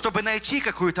open door, чтобы найти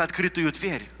какую-то открытую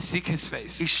дверь. seek His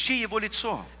face. Ищи его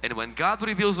лицо. And when God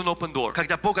reveals an open door,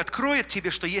 Когда Бог откроет тебе,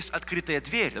 что есть открытая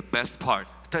дверь, the best part,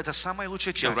 то это самая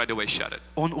лучшая He'll часть. right away shut it.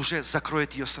 Он уже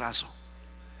закроет ее сразу.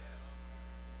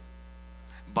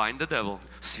 Bind the devil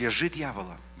Свяжи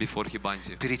дьявола before he binds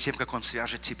you. перед тем, как он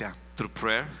свяжет тебя. Through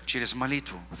prayer, Через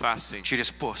молитву, fasting,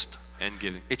 через пост and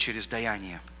giving. и через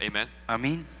даяние. Amen.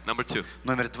 Аминь. Number 2.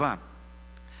 Номер 2.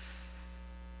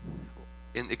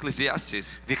 In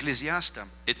Ecclesiastes, В Экклезиаста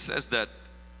it says that,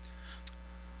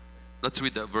 let's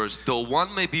read that verse. Though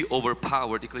one may be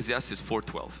overpowered, Ecclesiastes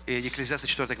 4:12. Екклезиаста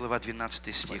 4 глава,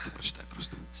 12 стих. Давайте прочитай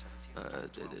просто.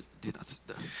 12,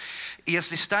 да. «И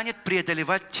если станет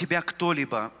преодолевать тебя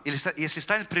кто-либо, или если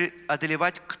станет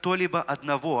преодолевать кто-либо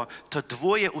одного, то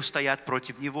двое устоят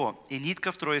против него, и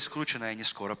нитка втрое скрученная не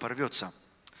скоро порвется».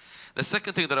 The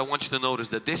second thing that I want you to notice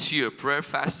that this year, prayer,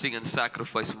 fasting, and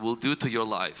sacrifice will do to your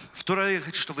life. Второе, я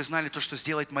хочу, чтобы вы знали то, что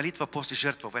сделает молитва после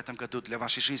жертвы в этом году для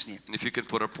вашей жизни. And if you can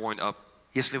put a point up,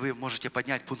 Если вы можете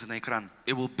поднять пункты на экран.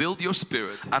 it will build your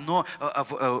spirit Оно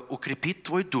укрепит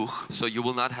твой дух, so you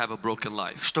will not have a broken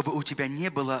life. чтобы у тебя не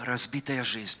была разбитая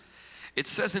жизнь. It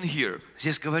says in here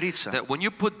Здесь говорится, that when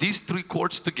you put these 3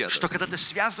 cords together, что когда ты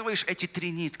связываешь эти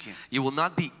 3 нитки, you will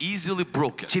not be easily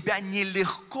broken. тебя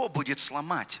нелегко будет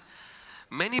сломать.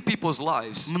 Many people's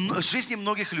lives Жизни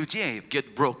многих людей,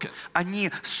 get broken.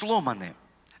 они сломаны.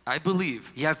 I believe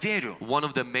Я верю, one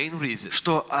of the main reasons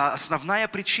что основная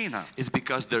причина is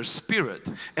because their spirit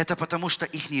это потому, что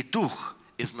ихний дух,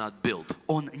 is not built,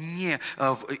 он не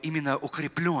именно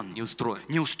укреплен, не устроен.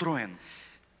 не устроен.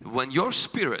 When your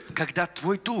spirit Когда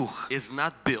твой дух, is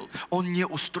not built, он не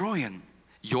устроен,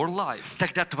 your life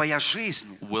тогда твоя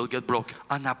жизнь, will get broken.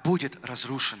 она будет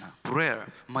разрушена. Prayer,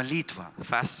 Молитва,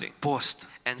 fasting, пост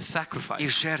and и sacrifice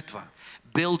жертва,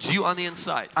 builds you on the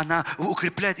inside, она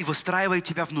укрепляет и выстраивает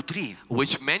тебя внутри.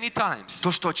 which many times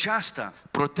То, что часто,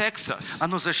 protects us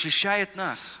оно защищает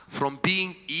нас from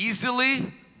being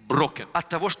easily broken. от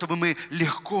того, чтобы мы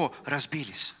легко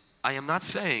разбились. I am not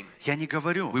saying Я не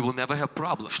говорю, we will never have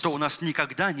problems. что у нас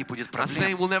никогда не будет I'm not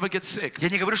saying проблем. we'll never get sick. Я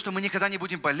не говорю, что мы никогда не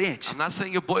будем болеть. I'm not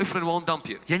saying your boyfriend won't dump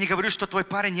you. Я не говорю, что твой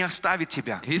парень не оставит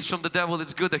тебя. He's from the devil,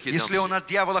 it's good that he dumps Если он you. от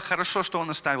дьявола, хорошо, что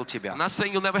он оставил тебя. I'm not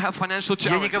saying you'll never have financial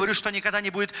Я не говорю, challenges. что никогда не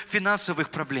будет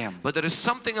финансовых проблем. But there is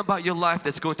something about your life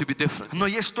that's going to be different. Но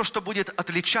есть то, что будет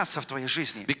отличаться в твоей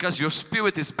жизни. Because your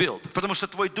spirit is built. Потому что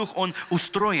твой дух, он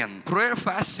устроен. Prayer,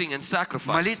 fasting, and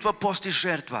sacrifice, Молитва, пост и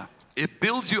жертва. it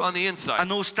builds you on the inside.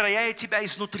 Оно устрояет тебя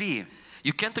изнутри.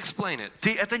 You can't explain it.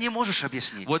 Ты это не можешь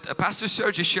объяснить. What Pastor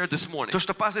Sergey shared this morning, То,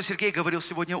 что пастор Сергей говорил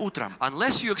сегодня утром.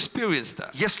 unless you experience that,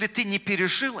 Если ты не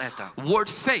пережил это, word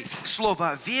faith,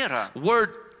 слово «вера»,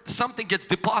 word something gets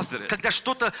deposited, когда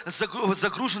что-то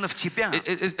загружено в тебя,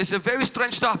 it's a very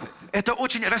strange topic. это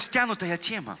очень растянутая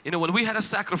тема. You know, when we had a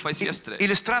sacrifice yesterday,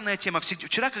 Или странная тема.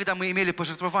 Вчера, когда мы имели for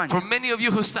пожертвование, many of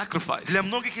you who sacrificed, для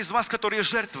многих из вас, которые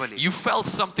жертвовали, you felt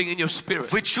something in your spirit,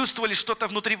 вы чувствовали что-то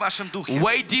внутри вашем духе.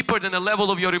 way deeper than the level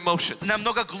of your emotions,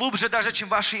 Намного глубже даже, чем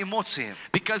ваши эмоции.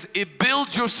 because it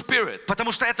builds your spirit.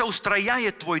 Потому что это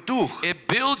устрояет твой дух. It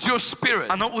builds your spirit.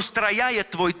 Оно устрояет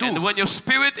твой And дух. when your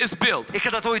spirit is built, И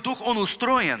когда твой дух, он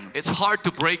устроен, it's hard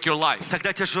to break your life.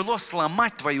 тогда тяжело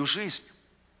сломать твою жизнь.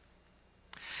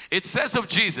 It says of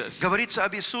Jesus Говорится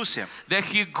об Иисусе, that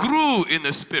he grew in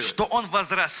the spirit, что он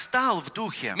возрастал в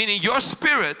духе. meaning your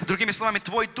spirit Другими словами,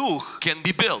 твой дух, can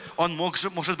be built. он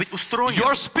может быть устроен.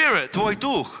 Your spirit Твой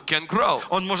дух, can grow.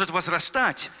 он может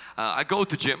возрастать. I go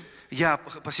to gym, Я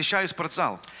посещаю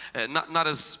спортзал. not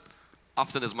as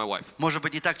often as my wife. Может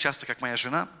быть, не так часто, как моя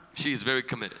жена. She is very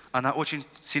committed. Она очень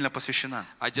сильно посвящена.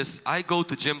 I go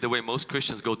to gym the way most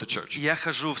Christians go to church, Я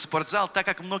хожу в спортзал так,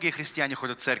 как многие христиане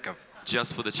ходят в церковь.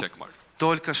 just for the check mark.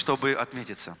 Только чтобы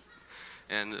отметиться.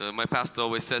 And my pastor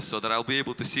always says so that I'll be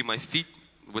able to see my feet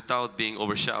without being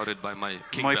overshadowed by my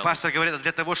king Мой belly. пастор говорит,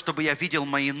 для того, чтобы я видел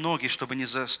мои ноги, чтобы не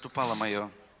заступало мое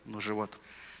живот.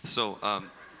 So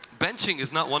benching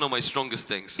is not one of my strongest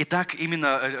things. Итак,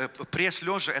 именно пресс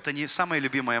лежа это не самая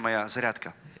любимая моя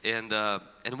зарядка.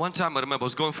 And one time I remember I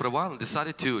was going for a while and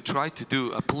decided to try to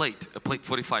do a plate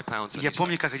 45 pounds. Я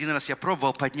помню, как один раз я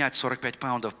пробовал поднять 45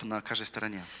 паундов на каждой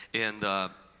стороне.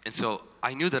 And so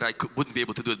I knew that I wouldn't be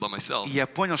able to do it by myself. И я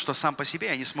понял, что сам по себе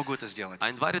я не смогу это сделать.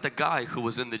 I invited a guy who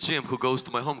was in the gym who goes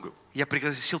to my home group, Я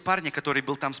пригласил парня, который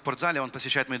был там в спортзале, он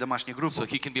посещает мою домашнюю группу, so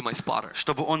he can be my spotter.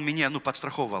 чтобы он меня,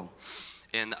 подстраховывал.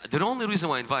 And the only reason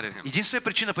why I invited him, Единственная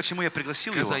причина, почему я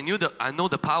пригласил because его, I know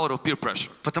the power of peer pressure.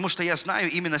 потому что я знаю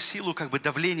именно силу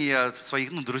давления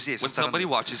своих друзей со When стороны. somebody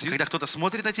watches you, Когда кто-то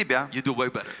смотрит на тебя, you do way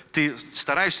better. ты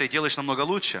стараешься и делаешь намного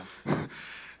лучше.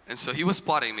 And so he was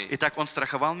spotting me, Итак, он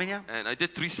страховал меня, and I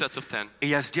did 3 sets of 10. и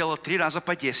я сделал 3 раза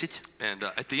по 10. And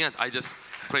at the end, I just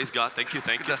praise God. Thank you,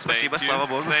 thank you, Да, спасибо, thank you, слава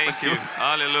Богу, thank спасибо. you.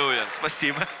 Hallelujah.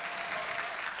 Спасибо.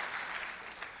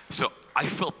 So I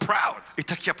felt proud.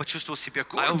 Итак, я почувствовал себя I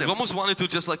гордым. almost wanted to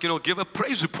just give a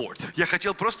praise report. Я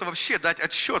хотел просто вообще дать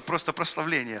отчет, просто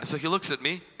прославление. So he looks at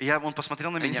me Он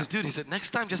посмотрел на and he меня. says, dude, he said,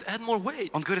 next time just add more weight.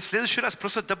 Он говорит, в следующий раз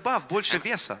просто добавь больше And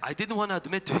веса. I didn't want to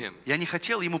admit to him Я не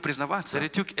хотел ему that признаваться,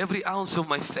 it took every ounce of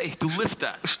my faith to lift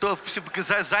that. что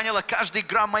заняло каждый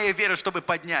грамм моей веры, чтобы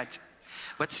поднять.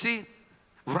 But see,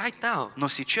 right now, Но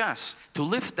сейчас, to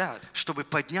lift that, чтобы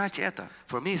поднять это,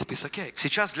 for me is piece of cake.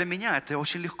 сейчас для меня это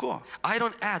очень легко. I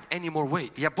don't add any more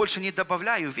weight Я больше не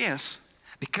добавляю вес,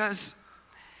 because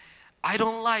I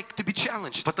don't like to be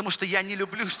challenged. потому что я не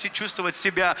люблю чувствовать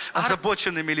себя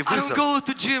озабоченным или I don't вызов. go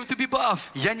to gym to be buff.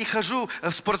 Я не хожу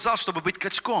в спортзал, чтобы быть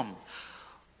качком.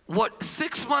 What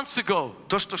 6 months ago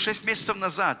То, что 6 месяцев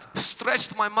назад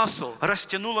stretched my muscle,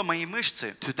 растянуло мои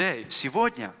мышцы, today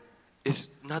сегодня is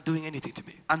not doing anything to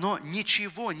me. оно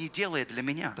ничего не делает для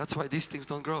меня. That's why these things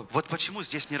don't grow. Вот почему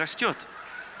здесь не растет.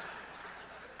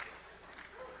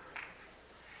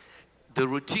 The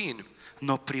routine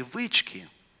Но привычки,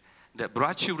 that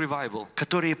brought you revival,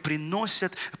 которые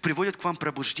приводят к вам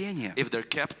пробуждение, if they're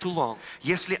kept too long,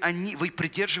 если вы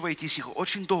придерживаетесь их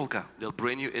очень долго, they'll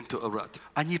bring you into a rut.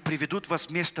 они приведут вас в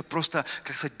место просто,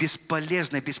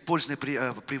 бесполезной, беспользной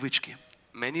привычки.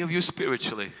 Many of you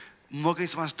spiritually, Много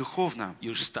из вас духовно,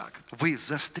 you're stuck. вы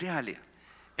застряли.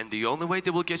 And the only way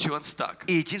they will get you unstuck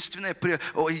И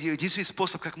единственный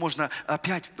способ, как можно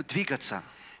опять двигаться,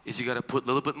 is you got to put a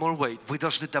little bit more weight вы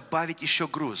должны добавить еще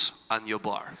груз on your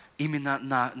bar. именно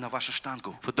на вашу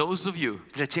штангу. For those of you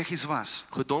Для тех из вас,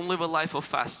 who don't live a life of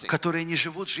fasting которые не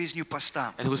живут жизнью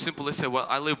поста, and who simply say, well,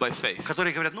 I live by faith,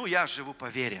 которые говорят, я живу по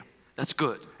вере. that's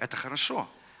good. Это хорошо.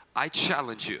 I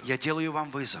challenge you Я делаю вам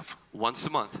вызов once a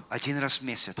month 1 раз в to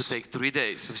месяц take 3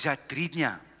 days взять 3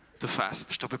 дня, to fast.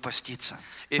 чтобы поститься.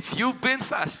 If you've been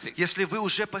fasting Если вы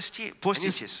уже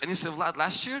поститесь, and you say, Vlad,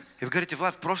 last year и вы говорите,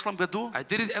 Влад, в прошлом году I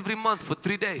did it every month for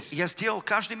 3 days я сделал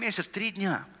каждый месяц 3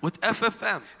 дня with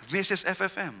FFM. вместе с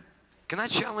FFM. Can I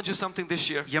challenge you something this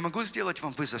year? Я могу сделать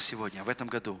вам вызов сегодня, в этом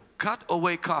году. Cut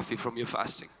away coffee from your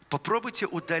fasting. Попробуйте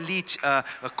удалить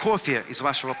кофе из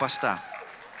вашего поста.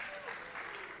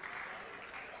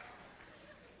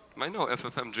 I know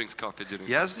FFM drinks coffee during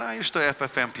Я fast. знаю, что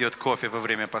FFM пьет кофе во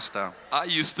время поста. I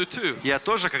used to too. Я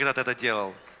тоже когда-то это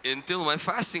делал. Until my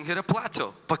fasting hit a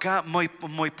plateau. Пока мой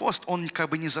пост, он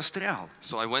не застрял.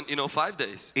 So I went, 5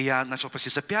 days. И я начал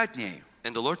поститься 5 дней.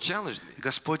 And the Lord challenged me.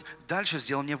 Господь дальше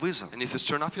сделал мне вызов. And He says,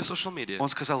 turn off your social media Он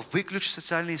сказал, выключи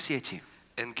социальные сети.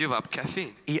 and give up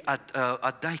caffeine. И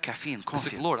отдай кофеин, I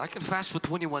said, кофе. Lord, I can fast for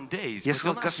 21 days, Я but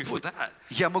сказал, don't ask me for Господь, that.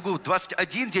 я могу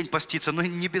 21 день поститься, но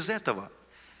не без этого.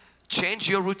 Change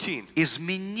your routine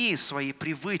Измени свои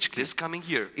привычки. this coming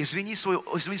year. Измени свой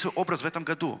образ в этом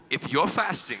году. If your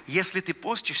fasting Если ты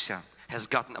постишься, has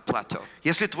gotten a plateau.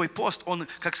 если твой пост, он,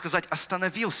 как сказать,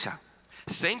 остановился,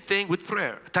 Same thing with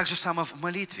prayer. так же само в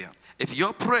молитве. If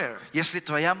your prayer Если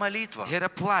твоя молитва, hit a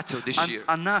plateau this year,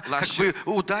 она как last бы year,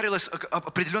 ударилась об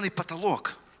определенный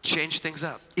потолок, change things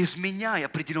up. изменяй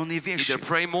определенные вещи. Either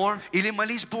pray more Или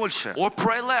молись больше, or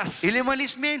pray less или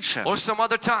молись меньше, or some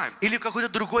other time. или в какое-то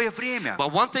другое время.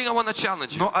 But one thing I want to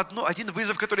challenge you Но один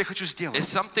вызов, который я хочу is сделать,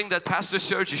 something that Pastor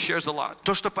Sergey shares a lot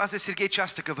то, что пастор Сергей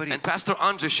часто and говорит, Pastor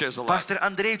Andre shares a lot, пастор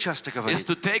Андрей часто is говорит,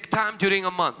 to take time during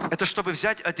a month это чтобы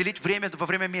отделить время во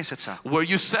время месяца, where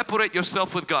you separate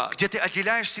yourself with God. где ты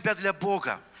отделяешь себя для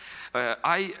Бога.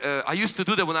 I used to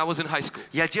do that when I was in high school,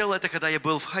 Я делал это, когда я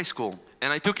был в high school.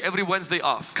 and I took every Wednesday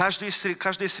off Каждая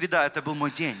среда это был мой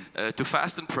день, to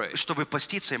fast and pray. чтобы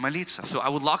поститься и молиться. So I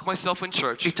would lock myself in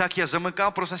church, И так я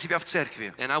замыкал просто себя в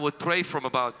церкви. and I would pray from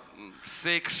about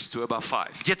 6 to about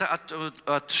 5. Где-то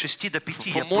от 6 до 5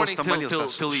 я From morning просто молился.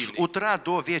 till С evening. утра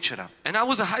до вечера. And I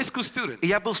was a high school student. И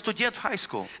я был студент в high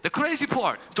school. The crazy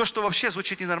part, То, что вообще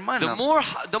звучит the ненормально,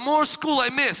 more school I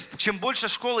missed, чем больше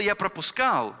школы я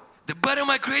пропускал, the better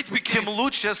my grades тем became.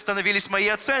 лучше становились мои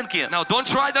оценки. Now don't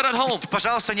try that at home.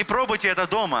 Пожалуйста, не пробуйте это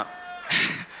дома.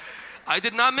 I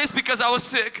did not miss because I was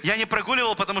sick. Я не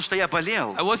прогуливал, потому что я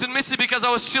болел. I wasn't missing because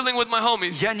I was chilling with my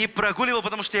homies. Я не прогуливал,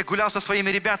 потому что я гулял со своими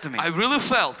ребятами. I really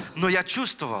felt Но я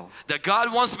чувствовал, that God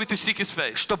wants me to seek His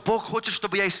face. что Бог хочет,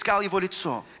 чтобы я искал Его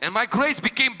лицо. And my grades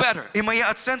became better. И мои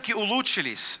оценки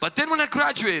улучшились. But then when I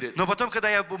graduated, Но потом, когда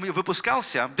я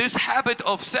выпускался, this habit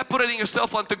of separating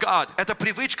yourself unto God эта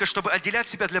привычка, чтобы отделять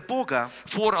себя для Бога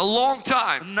for a long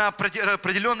time на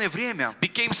определенное время,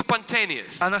 became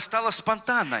spontaneous. она стала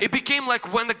спонтанной. It became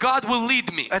like when the God will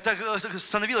lead me. Это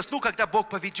становилось, когда Бог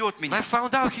поведет And I меня.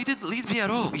 found out He didn't lead me at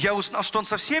all. Я узнал, что Он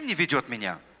совсем не ведет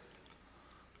меня.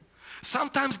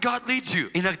 Sometimes God leads you.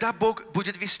 Иногда Бог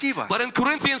будет вести вас. But in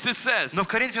Corinthians it says, Но в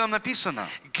Коринфянам написано,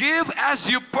 give as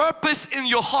you purpose in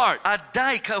your heart.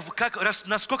 отдай,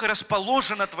 насколько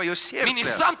расположено твое Meaning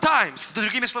сердце. sometimes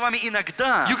Другими словами,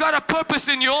 иногда you got a purpose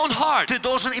in your own heart. ты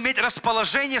должен иметь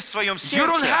расположение в своем You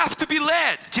don't сердце. have to be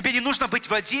led. Тебе не нужно быть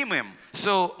водимым.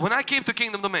 So when I came to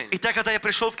Kingdom Domain, Итак, когда я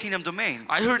пришел в Kingdom Domain,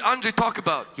 I heard Andre talk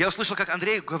about я услышал, как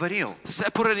Андрей говорил,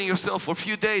 separating yourself for a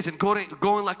few days and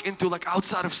going like into like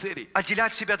outside of city.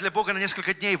 отделять себя для Бога на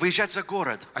несколько дней, выезжать за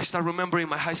город. I start remembering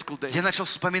my high school days. Я начал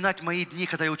вспоминать мои дни,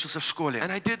 когда я учился в школе. And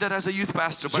I did that as a youth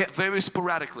pastor, but very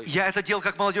sporadically. Я это делал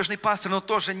как молодежный пастор, но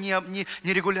тоже не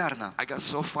регулярно. I got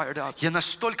so fired up. Я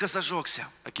настолько зажегся.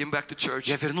 I came back to church,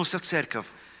 Я вернулся в церковь.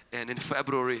 and in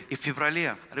February, И в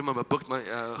феврале, I remember I booked my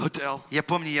hotel я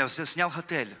помню, я снял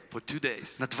отель for 2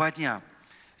 days. на 2 дня.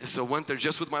 And so went there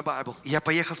just with my Bible, Я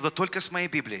поехал туда только с моей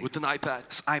Библией, with an iPad,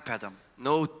 с iPad'ом.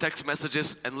 no text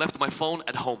messages, and left my phone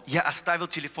at home. Я оставил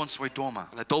телефон свой дома.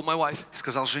 And I told my wife, И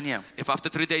сказал жене, if after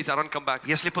 3 days I don't come back,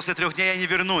 если после 3 дней я не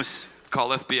вернусь,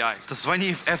 call FBI. то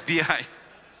звони в FBI.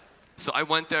 So I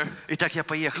went there, И так я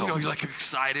поехал, you're like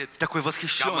excited, такой got my,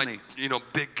 восхищенный.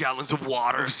 big gallons of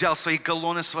water, Взял свои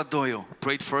галлоны с водою,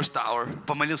 prayed first hour,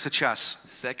 помолился час,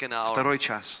 second hour, второй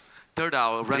час, third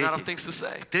hour, ran out of Третий. things to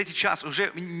say. третий час,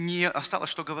 уже не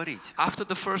осталось что говорить. After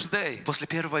the first day, После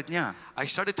первого дня I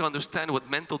started to understand what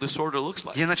mental disorder looks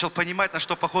like. я начал понимать, на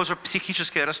что похоже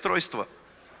психическое расстройство.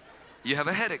 You have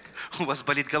a headache, У вас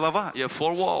болит голова, you have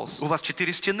 4 walls, у вас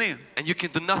 4 стены, and you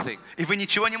can do nothing и вы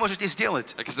ничего не можете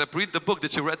сделать, except read the book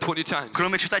that you read 20 times.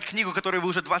 кроме читать книгу, которую вы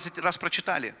уже 20 раз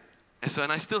прочитали.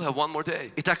 And I still have one more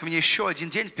day. Итак, у меня еще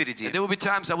один день впереди. And there will be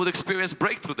times I would experience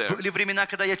breakthrough there. Были времена,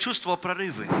 когда я чувствовал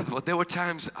прорывы, But there were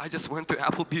times I just went to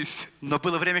Applebee's. но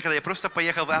было время, когда я просто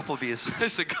поехал в Applebee's. I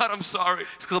said, God, I'm sorry.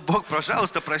 Сказал, Бог,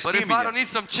 пожалуйста, But прости if I don't меня. eat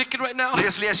some chicken right now, Но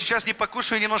если я сейчас не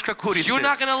покушаю немножко курицы, you're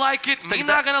not gonna like it, me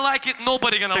Тогда- not gonna like it,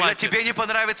 nobody gonna тогда like it. тебе не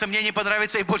понравится, мне не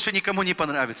понравится и больше никому не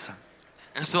понравится.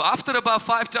 And so after about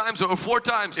 5 times or 4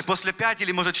 times, И после 5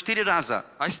 или, может, 4 раза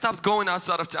I stopped going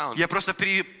outside of town. я просто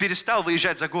перестал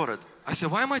выезжать за город. I said,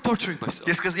 why am I torturing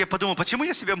myself? Я подумал, почему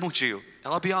я себя мучаю?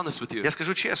 And I'll be honest with you, Я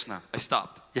скажу честно, I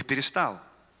stopped. я перестал.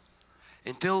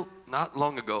 Until not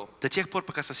long ago, До тех пор,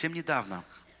 пока совсем недавно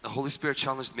the Holy Spirit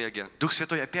challenged me again. Дух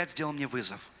Святой опять сделал мне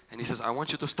вызов. And He says, I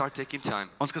want you to start taking time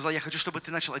Он сказал, я хочу, чтобы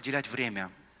ты начал отделять время,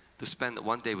 to spend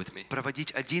one day with me.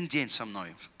 проводить один день со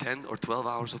мной. 10 or 12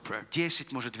 hours of prayer.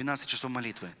 10, может, 12 часов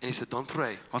молитвы. And He said, don't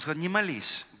pray, Он сказал, не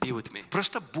молись, be with me.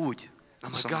 просто будь. Oh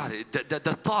my God,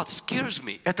 the thought scares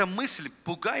me. Эта мысль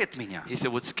пугает меня. He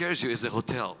said, what scares you is the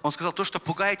hotel. Он сказал, то, что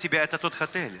пугает тебя, это тот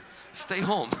отель. Stay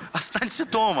home. Останься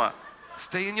дома.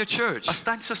 Stay in your church.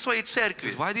 Останься в своей He церкви.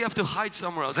 says, why do you have to hide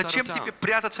somewhere outside Зачем of тебе town?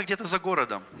 прятаться где-то за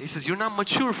городом? He says, you're not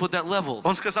mature for that level.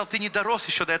 Он сказал, ты не дорос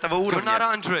еще до этого You're not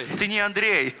уровня. Andre. Ты не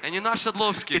Андрей. And you're not И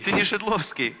Shadlovsky. ты не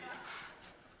Шедловский.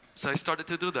 So I started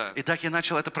to do that. И так я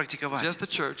начал это практиковать. Just the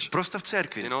church. Просто в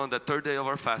церкви. You know, on the third day of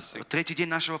our fasting. Третий день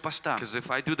нашего поста. Because if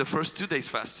I do the first 2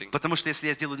 days fasting, Потому что если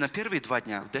я сделаю на первые 2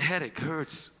 дня, the headache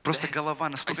hurts. просто голова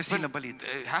I настолько сильно spent болит.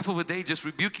 half of a day just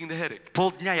rebuking the headache.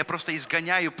 Полдня я просто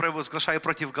изгоняю, провозглашаю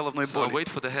против головной So I боли. wait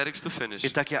for the headaches to finish. И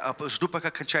так я жду,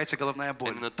 пока кончается головная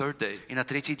боль. And on the third day, И на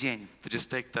третий день, to just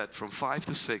take that from 5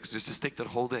 to 6, just take that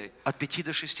whole day от 5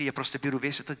 до 6, я просто беру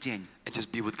весь этот день and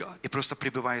just be with God. и просто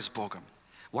пребываю с Богом.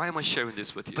 Why am I sharing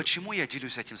this with you? Почему я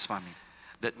делюсь этим с вами?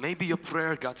 That maybe your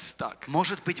prayer got stuck.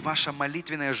 Может быть, ваша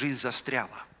молитвенная жизнь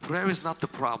застряла. Prayer is not the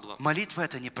problem, Молитва —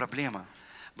 это не проблема.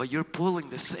 but you're pulling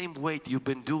the same weight you've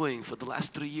been doing for the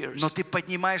last 3 years. Но ты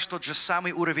поднимаешь тот же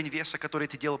самый уровень веса, который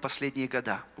ты делал последние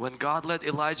года. When God led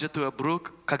Elijah to a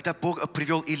brook, Когда Бог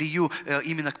привел Илью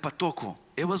именно к потоку,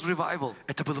 it was revival.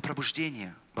 это было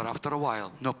пробуждение. But after a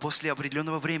while, Но после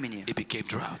определенного времени it became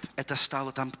drought. это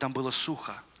стало, там было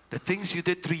сухо. The things you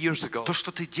did 3 years ago То,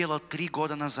 что ты делал 3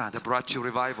 года назад, that brought you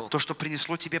revival, то, что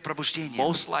принесло тебе пробуждение,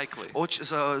 most likely,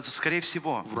 скорее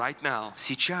всего, right now,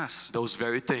 сейчас those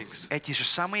very things эти же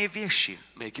самые вещи,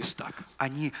 make you stuck.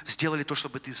 они сделали то,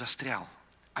 чтобы ты застрял.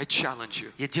 I challenge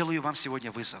you. Я делаю вам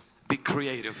сегодня вызов. Be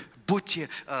creative. Будьте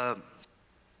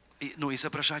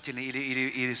изображательны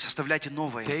или составляйте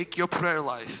новое. Take your prayer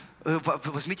life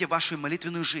Возьмите вашу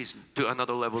молитвенную жизнь to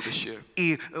another level this year.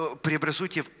 и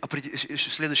преобразуйте в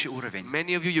следующий уровень.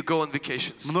 Many of you go on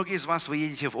vacations. Многие из вас, вы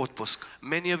едете в отпуск.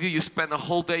 Many of you spend a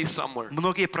whole day somewhere.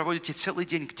 Многие проводите целый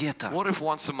день где-то. What if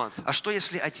once a month? А что,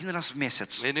 если один раз в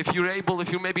месяц? And if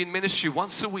you're maybe in ministry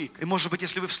once a week, И, может быть,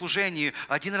 если вы в служении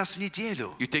один раз в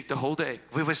неделю, you take the whole day.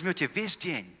 вы возьмете весь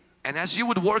день. And as you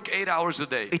would work 8 hours a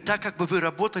day, И так как бы вы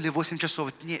работали 8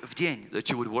 часов в день, that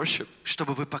you would worship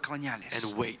чтобы вы поклонялись,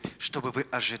 and wait чтобы вы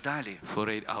ожидали for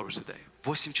 8 hours a day.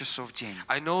 8 часов в день.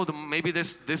 I know maybe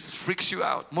this freaks you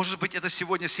out. Может быть, это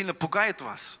сегодня сильно пугает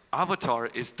вас.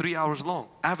 Avatar is 3 hours long.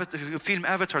 Фильм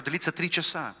 «Аватар» длится 3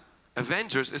 часа.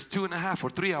 Avengers is 2.5 or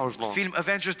 3 hours long. Фильм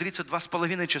 «Avengers» длится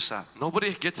 2,5 часа.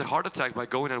 Nobody gets a heart attack by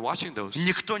going and watching those.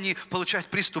 Никто не получает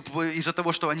приступ из-за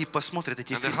того, что они посмотрят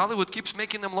эти And the фильмы. Hollywood keeps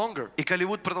making them longer. И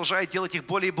Голливуд продолжает делать их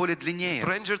более и более длиннее.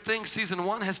 Stranger Things season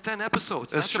 1 has 10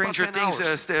 episodes. That's about Stranger 10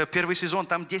 hours. Things, первый сезон,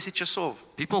 там 10 часов.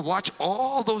 People watch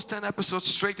all those 10 episodes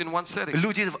straight in one setting.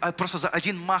 Люди просто за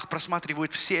один мах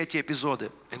просматривают все эти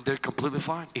эпизоды. And they're completely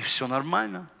fine. И все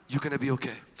нормально. You're going to be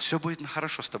okay. Все будет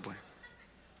хорошо с тобой.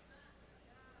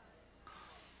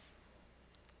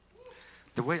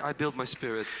 The way I build my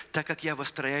spirit, Так как я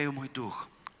выстрояю мой дух,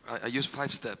 I use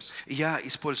 5 steps. я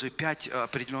использую 5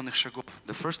 определенных шагов.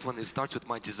 The first one starts with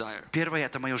my desire. Первое —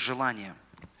 это мое желание.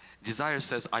 Desire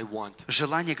says I want.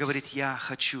 Желание говорит «я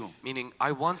хочу». Meaning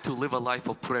I want to live a life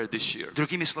of prayer this year.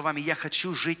 Другими словами, я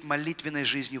хочу жить молитвенной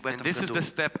жизнью в And этом this is году. the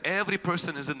step every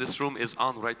person is in this room is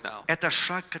on right now. Это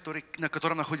шаг, на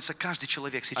котором находится каждый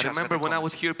человек I сейчас в remember этой when I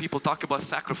would комнате. hear people talk about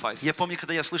sacrifices. Я помню,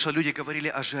 когда я слышал, люди говорили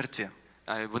о жертве.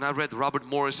 When I read Robert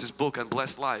Morris's book on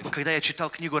Blessed Life, Когда я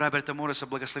читал книгу Роберта Морриса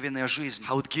 «Благословенная жизнь»,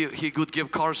 he would give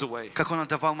cars away, как он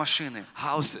отдавал машины,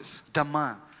 houses.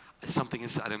 дома, Something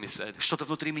inside of me said, что-то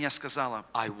внутри меня сказало: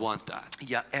 I want that.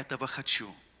 я этого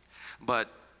хочу. But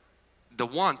the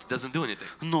want doesn't do anything.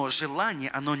 Но желание,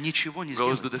 оно ничего не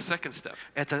Goes to сделает. the second step.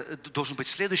 Это должен быть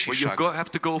следующий Where you шаг. have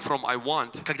to go from I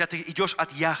want Когда ты идешь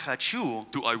от «я хочу»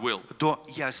 to I will. до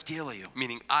 «я сделаю».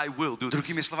 Meaning I will do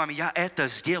Другими this. словами, я это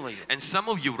сделаю. And some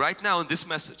of you right now in this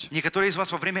message, Некоторые из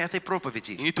вас во время этой you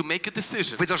проповеди, need to make a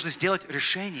decision вы должны сделать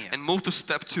решение and move to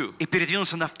step 2 и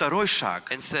передвинуться на второй шаг.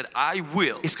 and said, I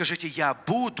will И скажите: я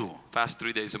буду fast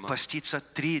 3 days a month. поститься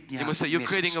 3 дня You must say, в you're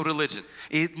creating месяц. a religion.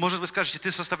 И может вы скажете: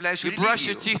 ты составляешь You brush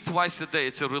your религию. teeth twice a day,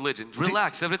 it's a religion.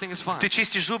 Relax, everything is fine. Ты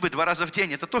чистишь зубы 2 раза в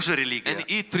день, это тоже And религия.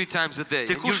 eat 3 times a day.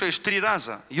 Ты And кушаешь 3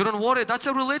 раза, you don't worry, that's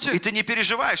a и religion. ты не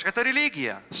переживаешь, это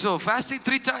религия. So fasting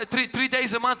 3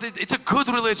 days a month, it's a good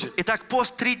religion. Итак,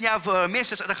 пост 3 дня в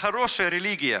месяц — это хорошая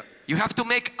религия. You have to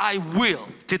make I will.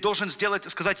 Ты должен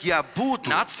сказать: я буду.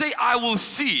 Not say I will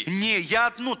see. Не,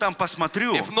 я там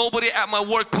посмотрю. If nobody at my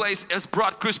workplace has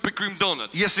brought Krispy Kreme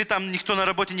donuts. Если там никто на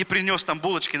работе не принес там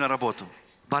булочки на работу.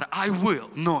 But I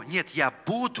will. Но нет, я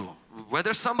буду.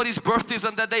 Whether somebody's birthday is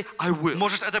on that day, I will.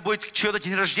 Может, это будет чье-то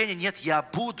день рождения? Нет, я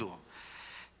буду.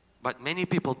 But many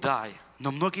people die Но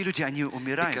многие люди, они because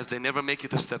умирают, they never make it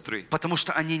to step 3. потому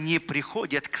что они не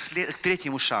приходят к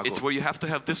третьему шагу. It's where you have to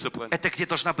have discipline Это где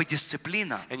должна быть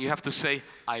дисциплина. and you have to say,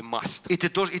 I must. И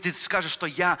ты скажешь, что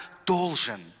я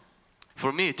должен.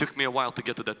 For me, it took me a while to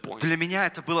get to that point. Для меня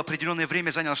это было определенное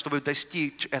время заняло, чтобы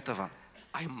достичь этого.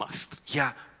 I must.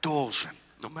 Я должен.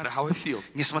 No matter how I feel,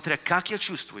 Несмотря как я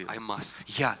чувствую, I must.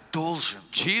 я должен.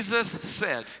 Jesus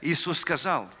said, Иисус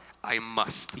сказал, I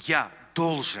must я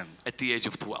должен, at the age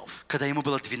of 12. когда ему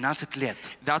было 12 лет.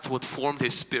 That's what formed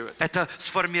his spirit. Это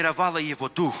сформировало его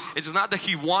дух. It's not that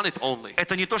he wanted only.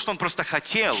 Это не то, что он просто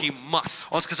хотел. He must.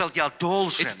 Он сказал, я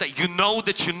должен. It's that you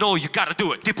know, you gotta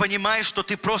do it. Ты понимаешь, что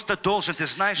ты просто должен, ты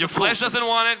знаешь, Your что flesh должен. doesn't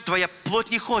want it. Твоя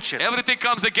плоть не хочет. Everything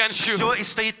comes against you. Все и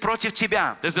стоит против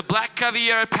тебя. There's a black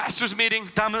caviar at pastor's meeting,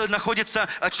 Там находится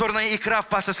черная икра в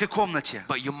пасторской комнате.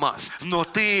 but you must. Но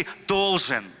ты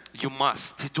должен. You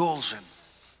must. Ты должен.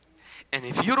 And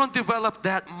if you don't develop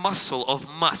that muscle of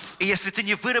must, И если ты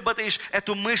не выработаешь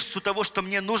эту мышцу того, что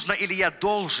мне нужно или я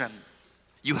должен,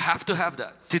 you have to have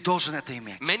that. ты должен это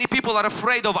иметь. Many people are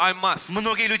afraid of I must.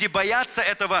 Многие люди боятся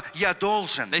этого «я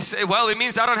должен». They say, well, it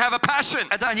means I don't have a passion.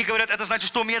 Это они говорят, это значит,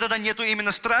 что у меня тогда нету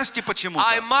именно страсти I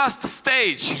почему-то. must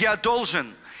stage. Я должен.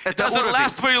 It Это doesn't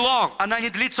last уровень. very long. Она не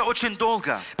длится очень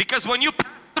долго. Because when you pass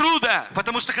through that,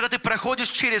 Потому что когда ты проходишь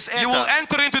через you will это,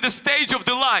 enter into the stage of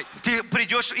delight, ты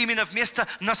придешь именно в место where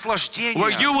наслаждения,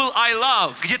 you will I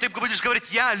love. где ты будешь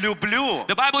говорить «я люблю».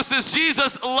 The Bible says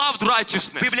Jesus loved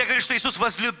righteousness. Библия говорит, что Иисус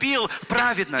возлюбил He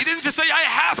праведность. didn't just say, I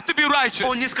have to be righteous.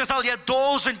 Он не сказал «я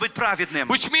должен быть праведным».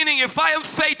 Which meaning, if I am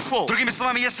faithful, Другими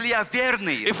словами, если я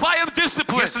верный, if I am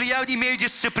disciplined, если я имею if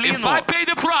дисциплину, I pay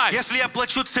the price, если я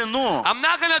плачу цену, I'm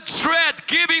not going to dread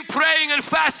giving, praying, and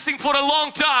fasting for a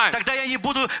long time. тогда я не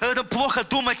буду плохо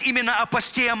думать именно о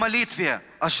посте и о молитве,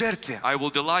 о жертве. I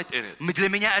will delight in it. Для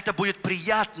меня это будет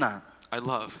приятно. I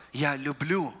love. Я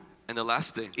люблю. And the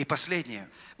last thing, И последнее.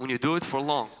 when you do it for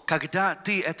long, Когда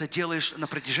ты это делаешь на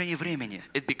протяжении времени,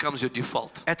 it becomes your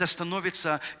default. это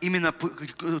становится именно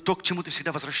то, к чему ты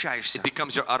всегда возвращаешься. It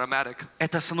becomes your automatic.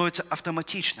 Это становится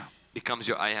автоматично. Becomes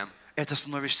your I am. Это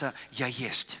становится «я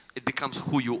есть». It becomes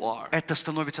who you are. Это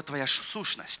становится твоя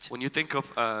сущность. When you think of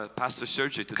Pastor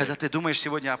Sergey today, Когда ты думаешь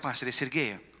сегодня о пасторе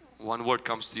Сергее, one word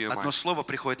comes to your одно mind. слово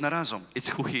приходит на разум. It's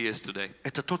who he is today.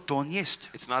 Это тот, кто он есть.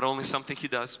 It's not only something he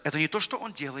does. Это не то, что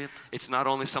он делает. It's not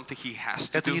only something he has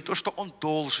to Это не do. то, что он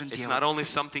должен It's not делать. only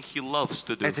something he loves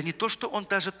to do. Это не то, что он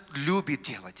даже любит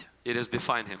делать. It has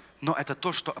defined him. Но это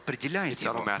то, что определяет It's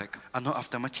его. automatic. Оно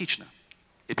автоматично.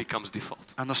 It becomes default.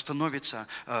 Оно становится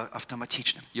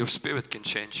автоматичным. Your spirit can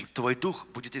change, Твой дух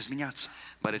будет изменяться.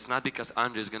 but it's not because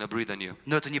Andre is going to breathe on you.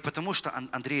 Но это не потому, что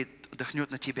Андрей вдохнет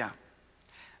на тебя.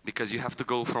 Because you have to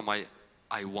go from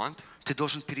I want Ты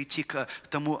должен перейти к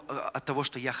тому, от того,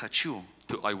 что я хочу,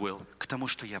 to I will. к тому,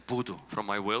 что я буду.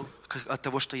 From I will, От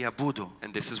того, что я буду.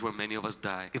 and this is where many of us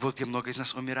die. И вот где много из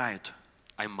нас умирают.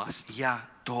 I must. Я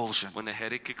должен. When the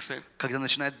headache kicks in, Когда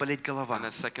начинает болеть голова, on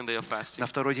that second day of fasting, на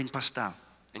второй день поста,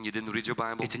 and you didn't read your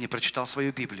Bible, и ты не прочитал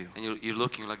свою Библию, and you're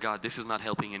looking like, God, this is not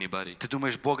helping anybody. ты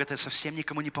думаешь, Бог это совсем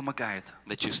никому не помогает.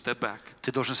 That you step back,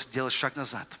 Ты должен сделать шаг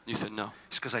назад you said, no,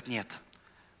 и сказать, нет,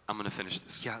 I'm going to finish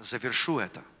this. я завершу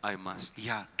это. I must.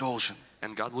 Я должен.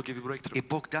 And God will give you И breakthrough.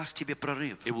 Бог даст тебе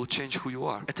прорыв. It will change who you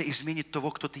are. Это изменит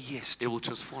того, кто ты есть. It will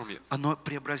transform you. Оно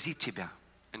преобразит тебя.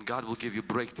 And God will give you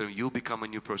breakthrough. You'll become a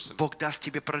new person. Бог даст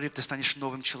тебе прорыв, ты станешь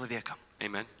новым человеком.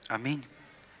 Amen. Аминь.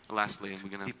 Lastly, and we're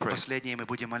going И to pray. последнее, мы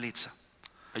будем молиться.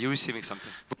 Are you receiving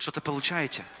something? Вы что-то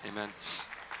получаете? Amen.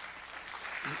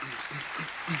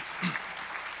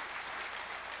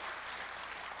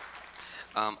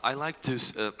 I like to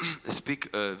speak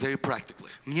very practically.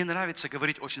 Мне нравится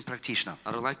говорить очень практично.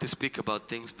 I don't like to speak about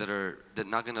things that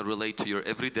not going to relate to your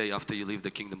everyday after you leave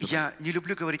the kingdom. Я не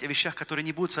люблю говорить о вещах, которые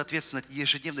не будут соответствовать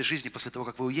ежедневной жизни после того,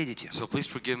 как вы уедете. So please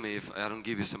forgive me if I don't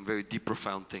give you some very deep,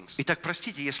 profound things. Итак,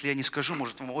 простите, если я не скажу,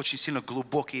 может, вам очень сильно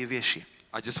глубокие вещи.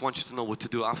 I just want you to know what to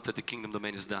do after the kingdom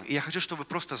domain is done. И я хочу, чтобы вы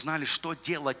просто знали, что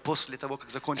делать после того, как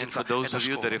And закончится for those эта of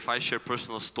you that школа. if I share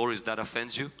personal stories that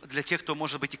offends you, Для тех, кто,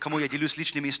 может быть, и кому я делюсь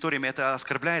личными историями, это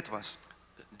оскорбляет вас,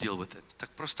 deal with it. так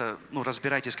просто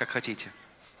разбирайтесь, как хотите.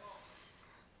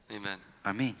 Amen.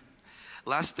 Аминь.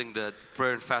 Last thing that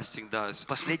prayer and fasting does,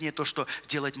 Последнее то, что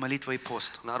делает молитва и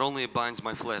пост. not only it binds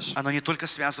my flesh, Оно не только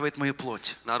связывает мою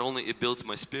плоть, not only it builds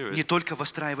my spirit, не только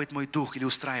выстраивает мой дух или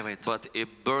устраивает, but it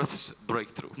births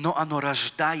breakthrough. но оно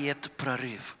рождает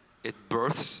прорыв. It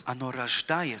births Оно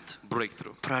рождает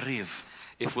breakthrough. прорыв.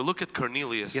 If we look at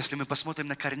Cornelius, Если мы посмотрим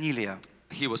на Корнилия,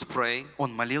 he was praying,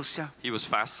 он молился, he was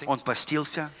fasting, он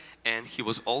постился, and he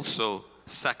was also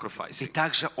sacrificing. И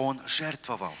также он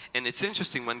жертвовал. And it's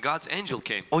interesting, when God's angel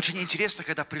came, Очень интересно,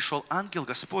 когда пришел ангел he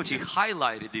Господень,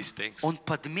 highlighted these things. он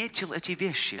подметил эти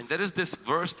вещи. And there is this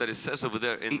verse that it says over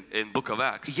there in book of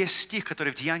Acts. Есть стих,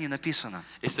 который в Деянии написано.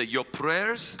 It says, your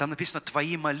prayers Там написано: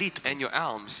 твои молитвы and your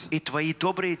alms и твои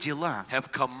добрые дела,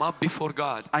 have come up before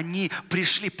God. они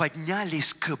пришли,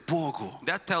 поднялись к Богу.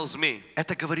 That tells me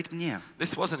Это говорит мне,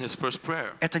 this wasn't his first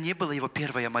prayer. это не была его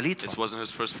первая This молитва, wasn't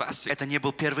his first fasting. это не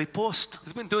был первый пост.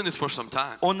 He's been doing this for some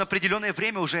time. Он на определенное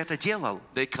время уже это делал.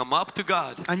 They come up to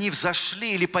God Они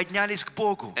взошли или поднялись к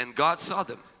Богу, and God saw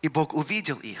them. и Бог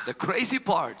увидел их. The crazy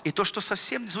part И то, что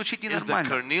совсем звучит is that ненормально,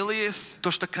 Cornelius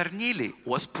то, что Корнилий,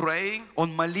 was praying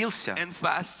он молился and и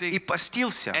fasting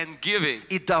постился, and giving,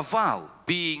 и давал,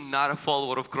 being not a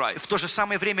follower of в Christ. то же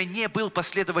самое время не был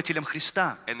последователем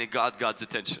Христа. And it got God's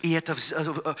attention. И это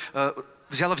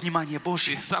взяло внимание See,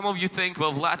 Божье. some of you think,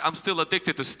 well, Vlad, I'm still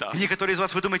addicted to stuff. Некоторые из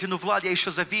вас, вы думаете: ну, Влад, я еще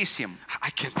зависим.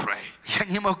 I can't pray. Я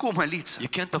не могу молиться. You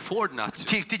can't afford not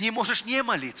to. Ты не можешь не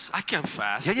молиться. I can't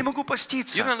fast. Я не могу You don't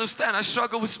поститься. understand. I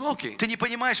struggle with smoking. Ты не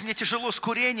понимаешь, мне тяжело с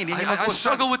курением, я не I могу.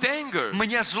 struggle with anger.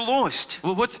 Мне злость.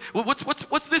 Well,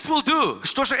 what's this will do?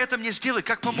 Что же это мне сделает?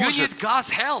 Как You поможет? need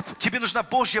God's help. Тебе нужна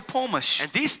Божья помощь.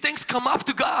 And these things come up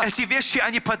to God. Эти вещи,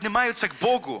 они поднимаются к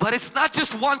Богу. But it's not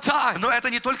just one time. Но это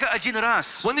не только один раз.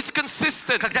 When it's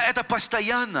consistent, Когда это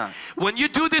постоянно, when you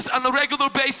do this on a regular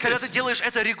когда ты basis, делаешь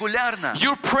это регулярно,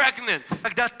 you're pregnant,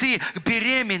 когда ты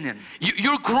беременен,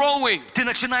 you're growing, ты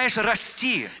начинаешь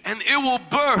расти, and it will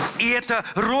birth и это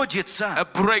a родится,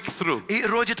 breakthrough. и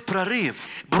родит прорыв.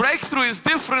 Breakthrough is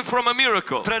different from a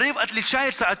miracle Прорыв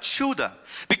отличается от чуда,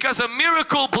 because a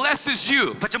miracle blesses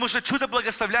you, потому что чудо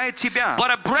благословляет тебя. but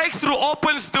a breakthrough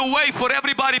opens the way for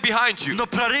everybody behind you. Но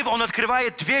прорыв, он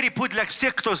открывает двери, путь для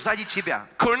всех, кто сзади тебя.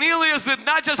 Cornelius did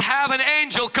not just have an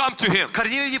angel come to him.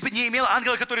 Корнилий не имел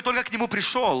ангела, который только к нему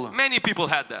пришел. Many people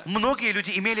had that. Многие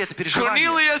люди имели это переживание.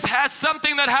 Cornelius had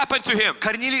something that happened to him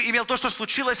Корнилий имел то, что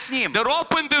случилось с ним, that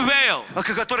opened the veil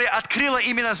которое открыло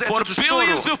именно за for эту штору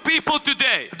billions of people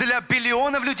today для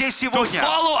биллионов людей to сегодня,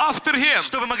 follow after him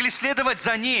чтобы могли следовать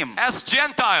за ним, as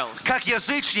Gentiles как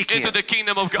язычники, into the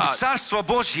kingdom of в God. Царство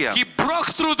Божье. He broke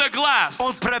through the glass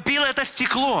Он пробил это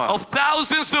стекло, of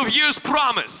thousands of years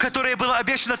promise которое было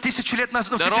обещано тысячи лет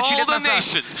назад, that all the назад,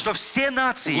 nations что все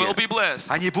нации, will be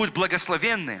blessed они будут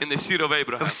благословенны in the seed of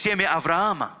Abraham. в семя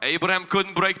Авраама. Abraham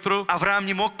couldn't break through. Авраам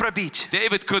не мог пробить,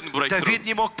 David couldn't break Давид through.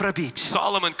 не мог пробить,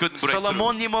 Solomon couldn't break through.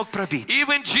 Соломон не мог пробить.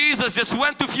 Even Jesus just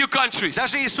went to few countries,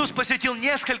 Даже Иисус посетил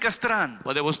несколько стран,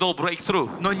 but there was no breakthrough.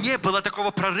 но не было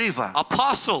такого прорыва.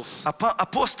 Apostles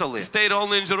Апостолы, stayed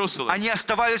only in Jerusalem, они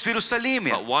оставались в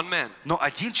Иерусалиме, but one man но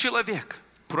один человек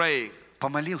praying,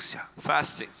 помолился,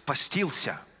 fasting,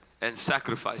 постился and и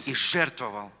sacrificing,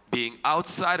 жертвовал. being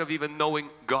outside of even knowing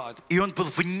God. И он был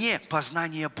вне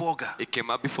познания Бога. It came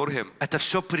up before him, Это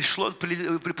все пришло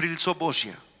при лицо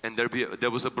Божье. and there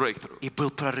was a breakthrough. И был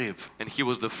прорыв. And he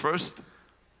was the first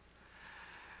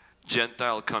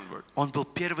Gentile convert. Он был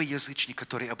первый язычник,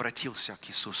 который обратился к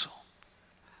Иисусу.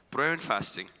 Prayer and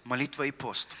fasting Молитва и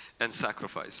пост, and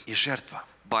sacrifice и жертва.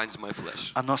 binds my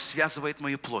flesh. Оно связывает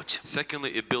мою плоть.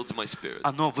 Secondly, it builds my spirit.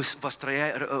 Оно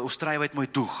устраивает мой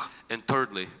дух. And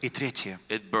thirdly, И третье,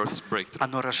 it births breakthrough.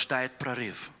 оно рождает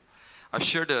прорыв. I've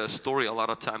shared a story a lot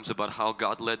of times about how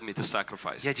God led me to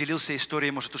sacrifice. Я делился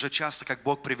историей, может, уже часто, как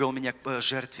Бог привел меня к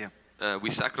жертве. We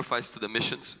sacrificed to the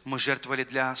missions. Мы жертвовали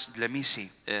для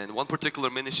миссий. And one particular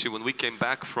ministry, when we came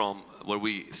back from where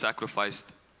we sacrificed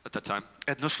at that time,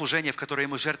 Одно служение, в которое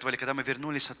мы жертвовали, когда мы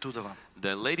вернулись оттуда.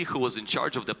 the lady who was in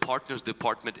charge of the partners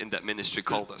department in that ministry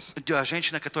called us.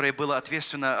 Женщина, которая была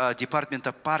ответственна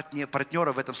департамента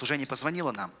партнера в этом служении,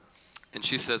 позвонила нам. And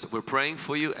she says, we're praying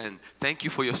for you and thank you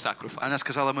for your sacrifice. Она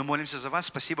сказала: мы молимся за вас,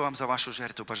 спасибо вам за вашу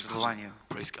жертву, пожертвование.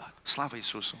 Praise God. Слава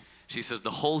Иисусу. She says,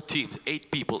 the whole team,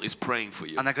 8 people, is praying for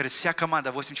you. Она говорит: вся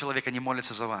команда, 8 человек, они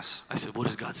молятся за вас. I said, what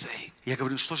is God saying? Я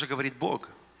говорю: что же говорит Бог?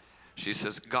 She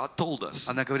says, God told us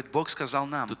Она говорит: Бог сказал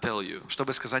нам, to tell you.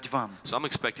 чтобы сказать вам. So I'm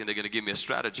expecting they're going to give me a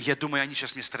strategy Я думаю, они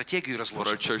сейчас мне стратегию for our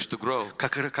разложат, church to grow,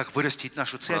 как вырастить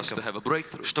нашу for us to церковь, have a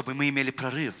breakthrough. чтобы мы имели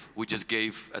прорыв. We just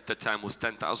gave, at that time, was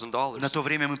На $10,000. то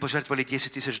время мы пожертвовали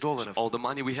 $10 000. All the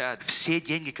money we had Все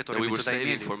деньги, that которые we мы were туда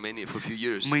saving имели, for a few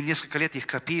years. мы несколько лет их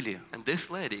копили. And this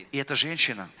lady И эта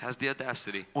женщина, has the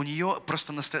audacity у нее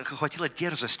просто хватило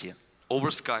дерзости over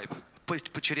Skype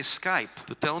через Skype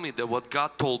to tell me that what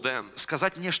God told them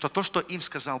сказать мне, что то, что им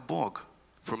сказал Бог,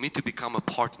 for me to become a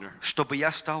partner. чтобы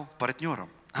я стал партнером.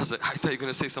 I was like, I thought you were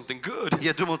going to say something good.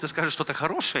 Я думал, ты скажешь что-то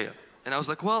хорошее. And I was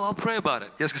like, well, I'll pray about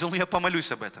it. Я сказал, ну я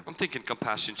помолюсь об этом. I'm thinking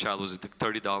Compassion Child was it like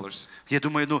 $30? Я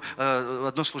думаю, ну,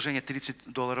 одно служение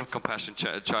 $30. Compassion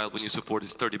Child, when you support,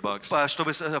 is $30.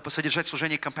 Чтобы содержать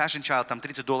служение Compassion Child, там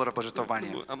 $30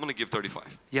 пожертвования. I'm gonna give 35.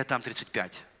 Я там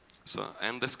 35. So I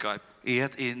end the Skype. И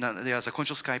я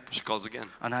закончил скайп. She calls again.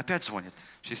 Она опять звонит.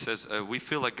 She says, we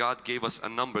feel like God gave us a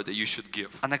number that you should give.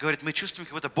 Она говорит, мы чувствуем,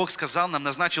 как будто Бог сказал нам,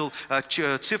 назначил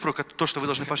цифру, то, что вы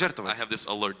должны I пожертвовать. have this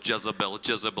alert,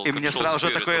 Jezebel, И мне сразу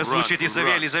же такое звучит,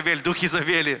 Изавель, Изавель, дух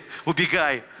Изавели,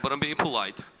 убегай. But I'm being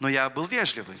polite. Но я был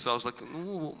вежливый. So I was like,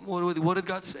 what did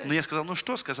God say? Но я сказал, ну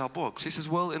что сказал Бог? She says,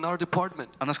 well, in our department,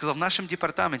 Она сказала, в нашем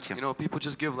департаменте people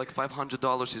just give like $500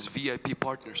 as VIP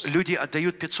partners. люди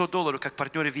отдают $500 как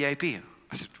партнеры VIP.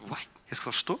 I said, what? Я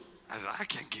сказал, что? I said, I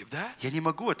can't give that. Я не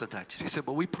могу это дать. She said,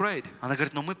 but we prayed. Она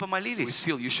говорит, ну мы We помолились.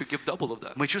 feel you should give double of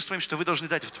that. Мы чувствуем, что вы должны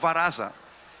дать в 2 раза.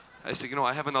 I said,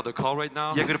 I have another call right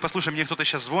now. Я говорю, послушай, мне кто-то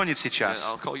сейчас звонит сейчас.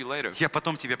 I'll call you later. Я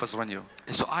потом тебе позвоню.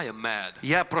 And so I am mad.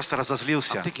 Я просто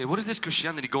разозлился. I'm thinking, what is this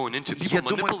Christianity going into? People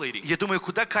manipulating. Я думаю,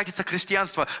 куда катится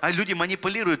христианство, а люди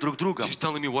манипулируют друг другом. She's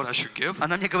telling me what I should give.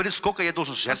 Она мне говорит, сколько я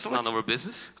должен That's жертвовать. none of her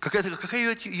business.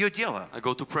 Какое ее дело? I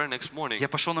go to prayer next morning Я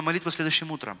пошел на молитву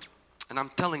следующим утром. and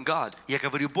I'm telling God Я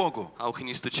говорю Богу, how he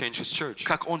needs to change his church.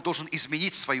 как Он должен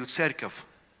изменить свою церковь.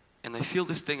 And I feel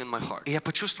this thing in my heart. И я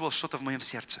почувствовал что-то в моем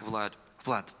сердце. Vlad,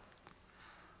 Влад,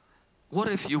 what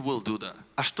if you will do that?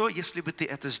 а что, если бы ты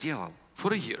это сделал?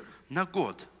 For a year, На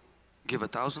год give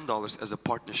 $1,000 as a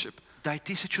partnership. дай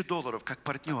 $1000 как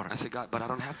партнер. I said, God, but I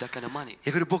don't have that kind of money.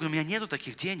 Я говорю, Бог, у меня нету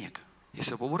таких денег. He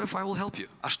said, well, what if I will help you?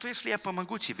 А что, если я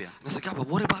помогу тебе? And I said, God, but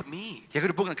what about me? Я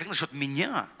говорю, Бог, как насчет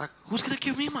меня? Like, who's going to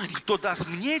give me money? Кто даст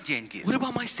мне деньги? What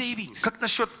about my savings? Как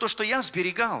насчет то, что я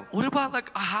сберегал? What about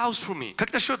like a house for me?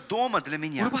 Как насчет дома для What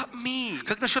меня? about me?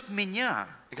 Как насчет меня?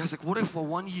 And God's like, what if for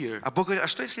 1 year А Бог говорит, а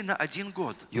что, если на 1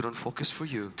 год you don't focus for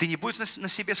you? ты не будешь на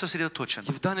себе сосредоточен?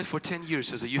 You've done it for 10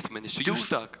 years as a youth ministry. Ты You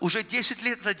stuck. уже 10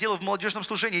 лет это делал в молодежном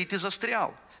служении, и ты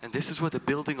застрял. And this is where the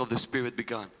building of the Spirit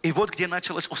began. И вот где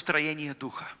началось устроение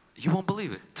духа. You won't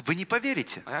believe it. Вы не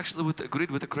поверите. I actually agreed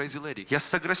with a crazy lady. Я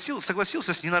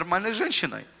согласился с ненормальной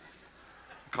женщиной.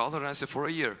 I called her and I said, for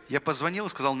a year. Я позвонил и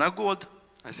сказал, на год.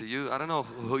 I said, I don't know,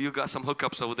 you got some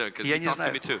hookups over there, because Я he не talked to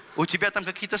знаю, me too. у тебя там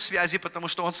какие-то связи, потому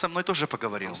что он со мной тоже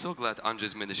поговорил. I'm so glad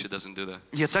Andre's ministry doesn't do that.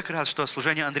 Я так рад, что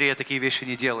служение Андрея такие вещи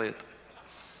не делает.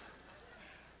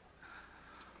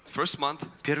 First month,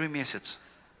 Первый месяц.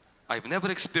 I've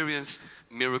never experienced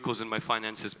miracles in my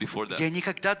finances before that. Я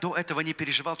никогда до этого не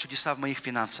переживал чудеса в моих I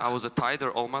финансах. was a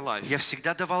tither all my life, Я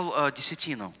всегда давал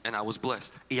десятину, and I was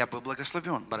blessed, и я был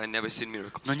благословен. but I never seen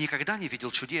miracles. Но никогда не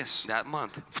видел чудес. That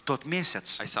month, В тот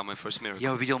месяц I saw my first miracle.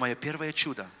 я увидел мое первое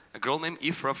чудо. A girl named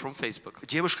Ifra from Facebook.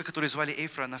 Девушка, которую звали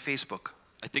Эйфра на Facebook.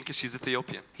 I think she's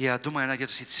Ethiopian. Я думаю, она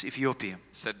где-то из Эфиопии.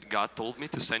 Said God told me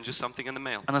to send you something in the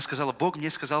mail. Она сказала, Бог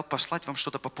мне сказал послать вам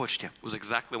что-то по почте. It was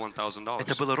exactly $1,000.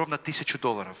 Это было ровно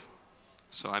 $1000.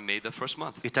 So I made the first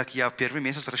month. Итак, я в первый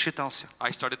месяц рассчитался.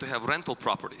 I started to have rental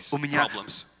properties У меня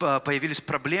problems появились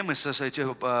проблемы с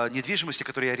недвижимостью,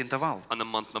 которую я арендовал on the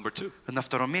month number 2. на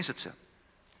втором месяце.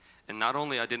 And not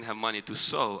only I didn't have money to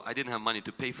sow, I didn't have money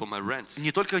to pay for my rents.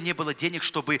 Не только не было денег,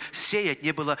 чтобы сеять,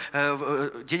 не было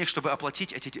денег, чтобы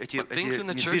оплатить эти But things in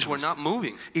the church were недвижимости. not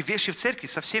moving. И вещи в церкви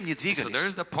совсем не So there's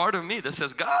двигались. the part of me that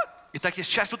says, God, Итак, есть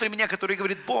часть внутри меня, который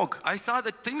говорит, Бог, I thought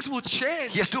that things will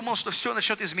change, я думал, что все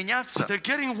начнет изменяться, but they're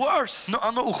getting worse. но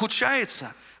оно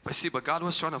ухудшается. But God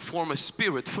was trying to form a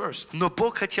spirit first. Но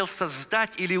Бог хотел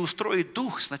создать или устроить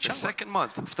дух The сначала. second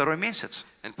month, Второй месяц.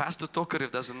 and Pastor Tokarev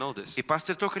doesn't know this. И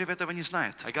пастор Токарев этого не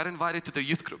знает. I got invited to the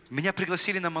youth group, Меня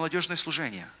пригласили на молодежное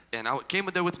служение. and I came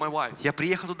there with my wife. Я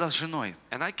приехал туда с женой.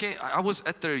 And I was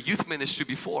at their youth ministry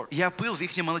before. Я был в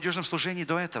их молодежном служении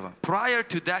до этого. Prior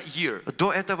to that year,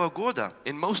 До этого года,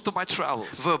 in most of my travels,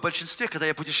 в большинстве, когда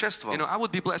я путешествовал, I would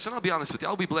be blessed, and I'll be honest with you,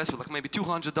 I would be blessed with like maybe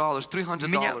 $200,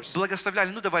 меня $300.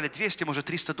 благословляли, давали 200, может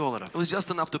 $300. It was just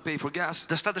enough to pay for gas,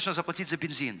 Достаточно заплатить за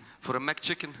бензин. for a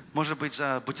McChicken, Может быть,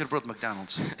 за бутерброд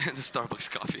Макдональдс. and the Starbucks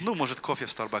coffee, Может, кофе в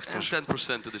Starbucks and тоже.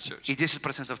 10% to the church. И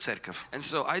 10% церковь. And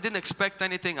so I didn't expect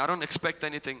anything. I don't expect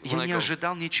anything when Я I не go.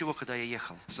 ожидал ничего, когда я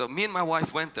ехал. So me and my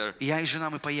wife went there, И я и жена,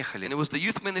 мы and поехали. it was the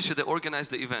youth ministry that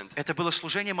organized the event. Это было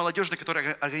служение молодежное,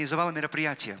 которое организовало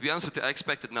мероприятие. To be honest with you, I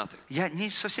expected nothing. Я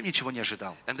совсем ничего не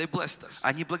ожидал. And they blessed us.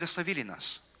 Они благословили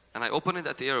нас. And I opened it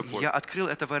at the airport, Я открыл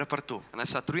это в аэропорту. and I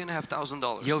saw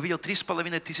 $3,500. Я увидел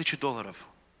 $3500.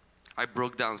 I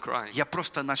broke down crying, Я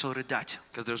просто начал рыдать,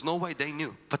 because there's no way they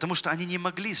knew. потому что они не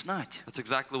могли знать. That's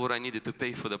exactly what I needed to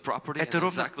pay for the property, and Это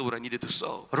ровно- exactly what I needed to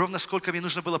sow. Ровно сколько мне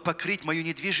нужно было покрыть мою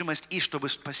недвижимость и чтобы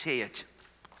посеять.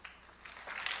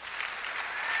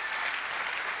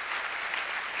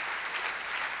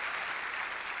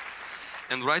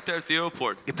 And right there at the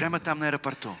airport, И прямо там на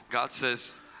аэропорту God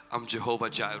says, I'm Jehovah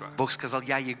Jireh. Бог сказал: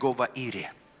 я Иегова Ири.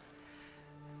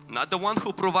 Not the one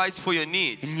who provides for your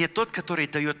needs. Не тот, который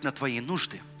дает на твои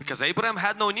нужды. Because Abraham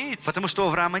had no needs. Потому что у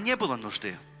Авраама не было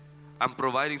нужды. I'm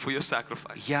providing for your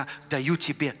sacrifice. Я даю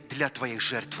тебе для твоей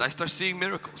жертвы. I start seeing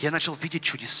miracles. Я начал видеть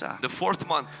чудеса. The 4th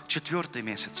month, 4-й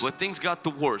месяц, where things got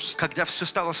the worst. когда все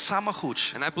стало самое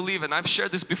худшее. And I believe, and I've shared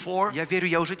this before, Я верю,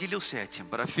 я уже делился этим.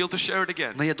 but I feel to share it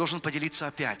again. Но я должен поделиться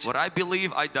опять. What I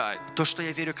believe, I died. То, что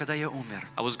я верю, когда я умер.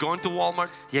 I was going to Walmart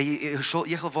Я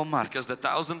ехал в Walmart, because the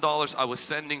 $1,000 I was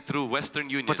sending through Western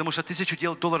Union потому что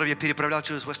 $1000 я переправлял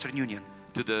через Western Union.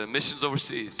 to the missions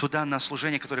overseas. Туда, на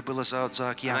служение, которое было за And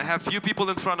I океаном. have few people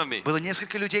in front of me. Было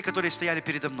несколько людей, которые стояли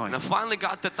передо мной. And I finally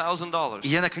got the И $1,000.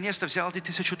 я наконец-то взял эти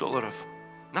 $1000.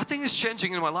 Nothing is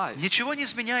changing in my life Ничего не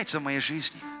изменяется в моей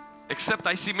жизни. except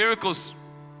I see miracles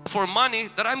for money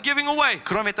that I'm giving away.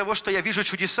 Кроме того, что я вижу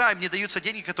чудеса, и мне даются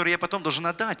деньги, которые я потом должен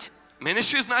отдать.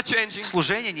 Ministry is not changing.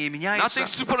 Служение не меняется. Nothing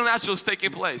supernatural is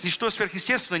taking place. Ничто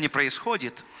сверхъестественное не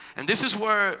происходит. And this is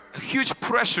where a huge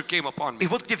pressure came upon И me.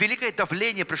 вот где великое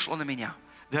давление пришло на меня,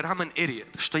 That I'm an idiot.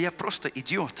 что я просто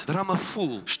идиот, That I'm a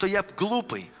fool что я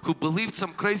глупый, who believed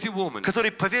some crazy woman.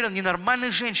 который поверил ненормальной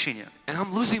женщине, And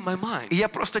I'm losing my и mind. я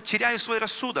просто теряю свой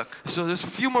рассудок. So there's a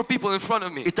few more people in front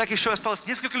of И me так еще осталось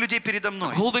несколько людей передо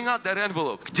мной, holding out that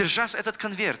envelope. держа этот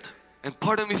конверт. And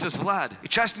part of me says, Vlad, И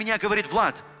часть меня говорит: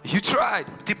 Влад, you tried.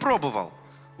 ты пробовал,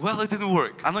 Well, it didn't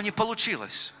work. оно не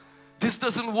получилось. This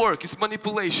doesn't work. It's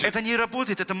manipulation. Это не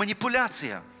работает, это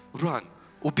манипуляция. Run.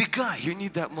 Убегай. You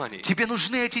need that money. Тебе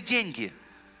нужны эти деньги.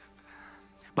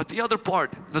 But the other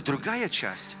part Но другая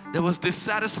часть, that was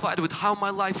dissatisfied with how my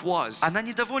life was, она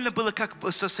недовольна была,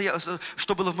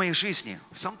 что было в моей жизни.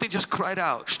 something just cried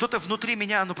out. Что-то внутри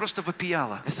меня, оно просто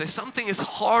вопияло. And say something is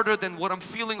harder than what I'm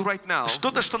feeling right now.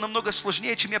 Что-то, что намного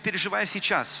сложнее, чем я переживаю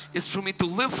сейчас. Is for me to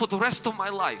live for the rest of my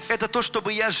life Это то,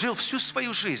 чтобы я жил всю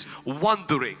свою жизнь,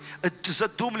 wondering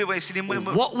задумливаясь или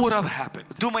what would have happened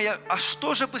думая, а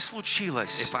что же бы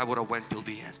случилось, if I would have went till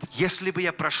the end. если бы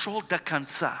я прошел до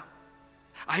конца?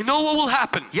 I know what will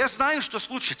happen Я знаю, что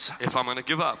случится, if I'm gonna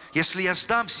give up. если я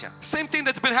сдамся. Same thing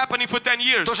that's been happening for 10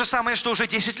 years. То же самое, что уже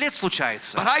 10 лет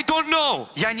случается. But I don't know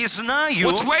Я не знаю,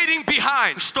 what's waiting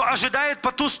behind что ожидает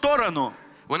по ту сторону,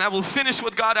 when I will finish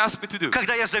what God asked me to do.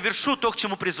 когда я завершу то, к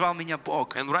чему призвал меня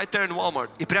Бог. And right there in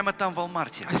Walmart, И прямо там в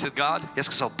Walmart I said, God, я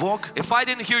сказал: Бог, if I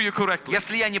didn't hear you correctly,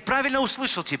 если я неправильно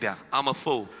услышал тебя, I'm a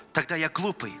fool, тогда я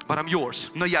глупый. but I'm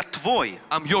yours. Но я твой.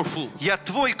 I'm your fool. Я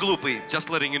твой глупый. Just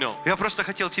letting you know. Я просто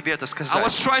хотел тебе это I was сказать.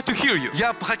 trying to hear you.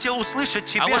 Я хотел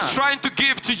услышать I тебя. was trying to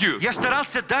give to you. Я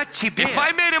старался дать тебе. If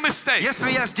I made a mistake,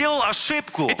 Если я сделал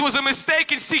ошибку, it was a mistake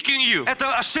in seeking you.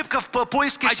 это ошибка в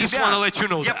поиске I just wanna let you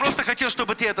know тебя. Я that. просто хотел,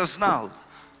 чтобы ты это знал.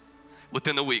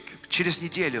 Within a week, Через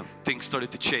неделю things started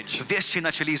to change вещи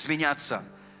начали изменяться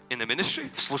in the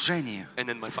ministry в служении and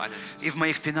in my finances. и в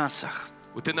моих финансах.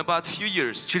 Within about a few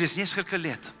years, Через несколько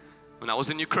лет, when I was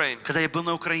in Ukraine, когда я был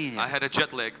на Украине, I had a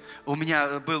jet lag, у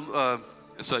меня был...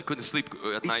 so I couldn't sleep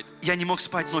at night. Я не мог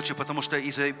спать ночью, потому что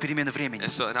из-за перемены времени.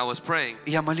 And I was praying,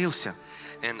 И я молился.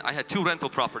 and I had 2 rental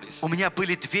properties. У меня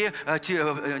были две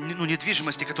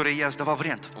недвижимости, которые я сдавал в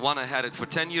рент. One I had it for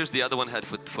 10 years, the other one had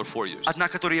for 4 years. Одна,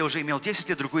 которую я уже имел 10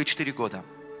 лет, другую 4 года.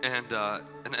 And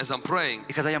as I'm praying,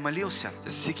 И когда я молился,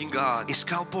 just seeking God,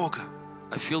 искал Бога,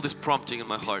 I feel this prompting in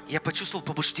my heart я почувствовал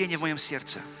побуждение в моем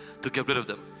сердце, to get rid of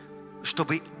them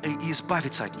чтобы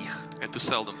избавиться от них, and to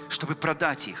sell them, чтобы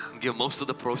продать их, and give most of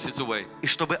the proceeds away. и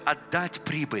чтобы отдать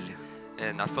прибыль.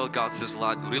 And I felt God says,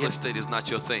 Vlad, real estate is not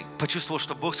your thing. Почувствовал,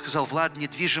 что Бог сказал: Влад,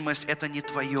 недвижимость это не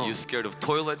твое. You're scared of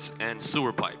toilets and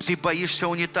sewer pipes. Ты боишься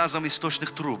унитазом и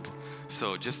источных труб.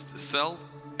 So just sell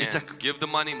and Итак, give the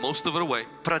money, most of it away.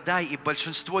 продай и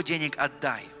большинство денег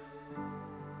отдай.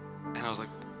 And I was like,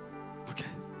 okay.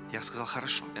 Я сказал: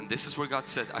 хорошо. And this is where God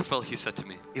said, I felt He said to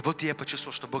me, И вот я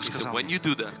почувствовал, что Бог He said, сказал when мне: you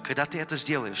do that, когда ты это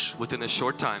сделаешь, within a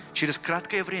short time, через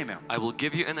краткое время I will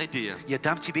give you an idea. я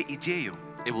дам тебе идею.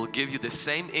 It will give you the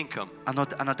same income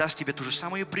Она даст тебе ту же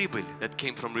самую прибыль, that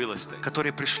came from real estate.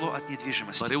 которая пришло от But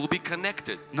недвижимости. it will be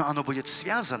connected Но оно будет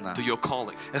связано to your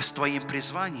calling. с твоим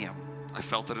призванием. I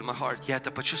felt it in my heart. Я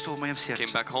это почувствовал в моем Came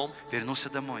сердце. back home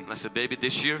Вернулся домой. and I said, baby,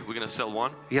 this year we're going to sell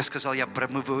one. Я сказал: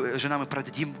 жена, мы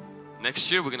продадим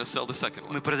Next year we're going to sell the second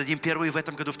one. Мы продадим первую в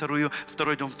этом году,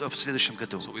 второй дом в следующем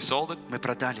году. So we sold it. Мы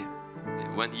продали.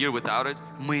 One year without it.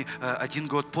 Мы один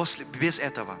год после, без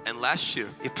этого. And last year,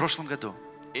 И в прошлом году,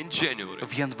 in January,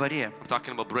 в январе, I'm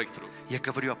talking about breakthrough. я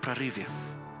говорю о прорыве.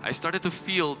 I started to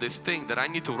feel this thing that I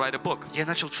need to write a book. Я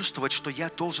начал чувствовать, что я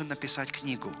должен написать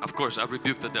книгу. Of course, I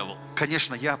rebuked the devil.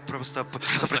 Конечно, я просто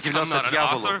I'm сопротивлялся not an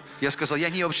дьяволу. author. Я сказал, я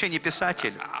вообще не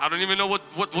писатель. I don't even know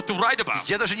what to write about.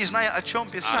 Я даже не знаю, о чем I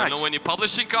don't писать. know any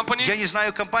publishing companies. Я не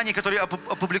знаю компаний, которые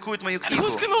опубликуют мою And книгу.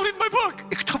 who's gonna read my book?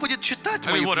 И кто будет читать I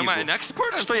mean, мою what am I, an книгу?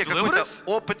 expert? Что я, какой-то Deliverance?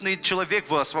 опытный человек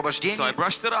в So I освобождении?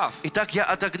 brushed it off Итак, я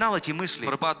отогнал эти мысли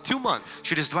for about 2 months.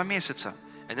 через 2 месяца.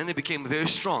 And then it became very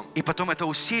strong И потом это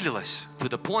усилилось. to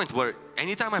the point where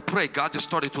anytime I prayed, God just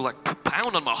started to like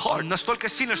pound on my heart. Настолько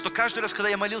сильно, что каждый раз, когда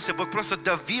я молился, Бог просто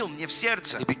давил мне в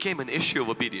сердце. It became an issue of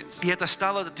obedience. И это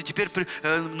стало, теперь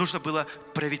нужно было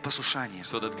проявить послушание.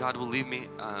 So that God will leave me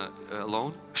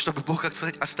alone, Чтобы Бог, как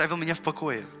сказать, оставил меня в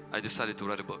покое. I decided to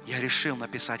write a book. Я решил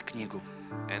написать книгу.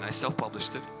 And I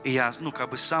self-published it И я,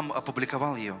 сам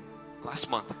опубликовал ее last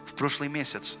month. в прошлый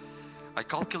месяц. I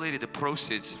calculated the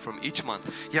proceeds from each month.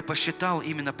 Я посчитал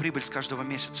именно прибыль с каждого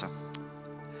месяца.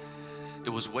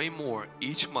 It was way more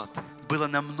each month Было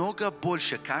намного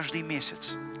больше каждый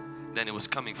месяц, than it was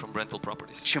coming from rental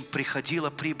properties. чем приходила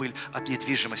прибыль от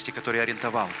недвижимости, которую я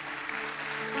арендовал.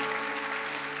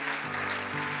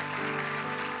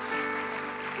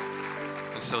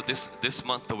 And so this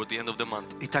month, toward the end of the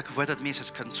month, Итак, в этот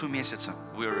месяц, к концу месяца,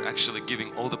 we're actually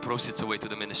giving all the proceeds away to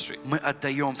the ministry. мы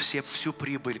отдаем всю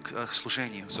прибыль к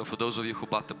служению. So for those of you who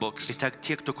bought the books, Итак,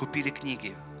 те, кто купили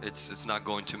книги, it's not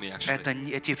going to me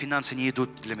actually. эти финансы не идут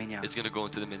для меня. It's going to go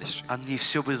into the ministry. Они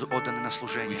все будут отданы на We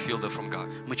служение. feel that from God.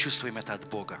 Мы чувствуем это от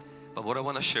Бога. But what I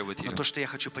want to share with Но you то, что я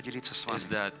хочу поделиться с is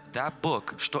вами, that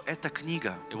book, что эта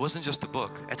книга, it wasn't just a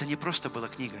book. это не просто была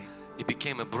книгой. It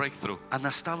became a breakthrough Она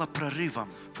стала прорывом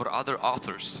for other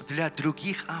authors для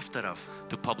других авторов,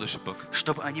 to publish a book.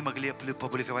 чтобы они могли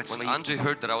публиковать When свои Andre книги.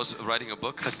 heard that I was writing a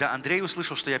book, Когда Андрей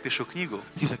услышал, что я пишу книгу,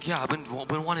 he's like, yeah, I've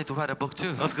been wanting to write a book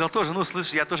too. он сказал тоже,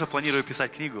 слышь, я тоже планирую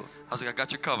писать книгу. I was like, I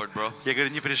got you covered, bro. Я говорю,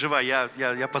 не переживай,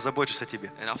 я позабочусь о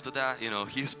тебе. And after that,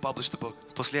 he's published the book.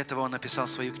 После этого он написал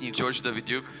свою книгу. George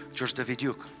Daviduke, Джордж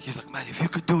Давидюк. he's like, man, if you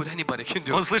could do it, anybody can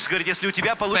do Он it. слышит, говорит, если у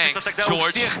тебя получится, Thanks, тогда у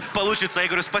George. всех получится. Я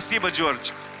говорю, спасибо,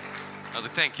 Джордж. I was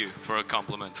like, thank you for a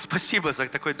compliment. Спасибо за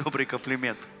такой добрый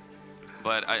комплимент.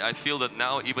 But I feel that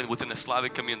now, even within the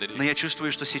Slavic Но community, я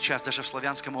чувствую, что сейчас даже в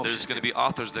славянском there's обществе going to be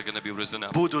authors that are going to be risen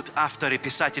up. будут авторы,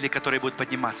 писатели, которые будут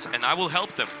подниматься. And I will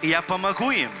help them И я помогу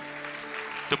им,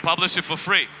 to publish it for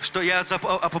free. что я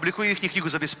опубликую их книгу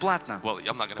за бесплатно. Well,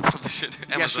 I'm not going to publish it.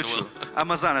 Я Amazon шучу.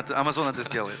 will. Амазон это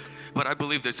сделает. But I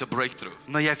believe there's a breakthrough.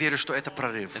 Но я верю, что это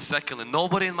прорыв. And secondly,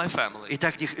 nobody in my family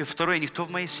Итак, второе, никто в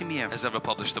моей семье has ever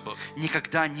published a book.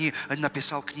 никогда не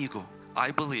написал книгу.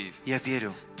 I believe Я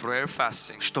верю, prayer,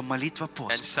 fasting, что молитва, and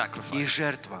пост и sacrifice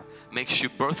жертва, makes you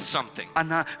birth something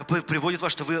она приводит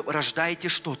вас, что вы рождаете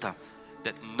что-то,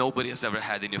 that nobody has ever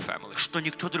had in your family, что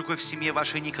никто другой в семье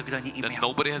вашей никогда не that имел,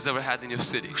 nobody has ever had in your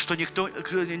city, что никто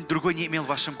другой не имел в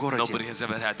вашем nobody городе, has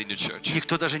ever had in your church.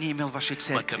 никто даже не имел в вашей But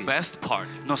the церкви. best part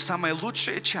Но самая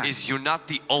лучшая is часть you're not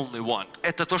the only one. –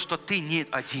 это то, что ты не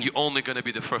один, You're only going to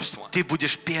be the first one. ты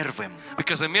будешь первым.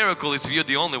 Because a miracle is you're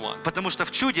the only one. Потому что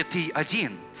в чуде ты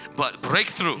один, But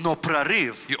breakthrough, но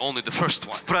прорыв, you're only the first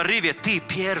one. в прорыве ты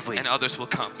первый, And others will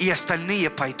come. и остальные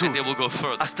пойдут. And they will go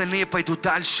further. Остальные пойдут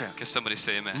дальше. Can somebody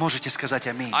say amen? Можете сказать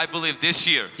аминь. I believe this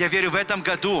year Я верю, в этом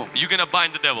году you're going to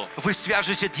bind the devil. вы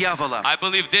свяжете дьявола. I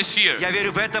believe this year Я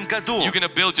верю, в этом году you're going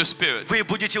to build your spirit. вы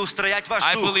будете устроять ваш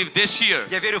I дух. believe this year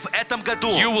Я верю, в этом году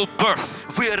you will birth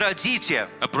вы родите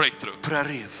a breakthrough.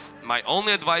 прорыв. My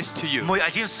only advice to you, Мой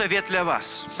один совет для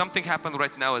вас. something happened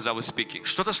right now as I was speaking.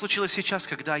 Что-то случилось сейчас,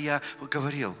 когда я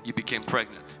говорил. You became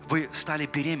pregnant. Вы стали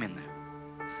беременны.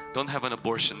 Don't have an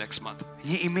abortion next month.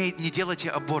 Не делайте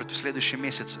аборт в следующем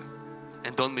месяце.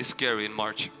 And don't miscarry in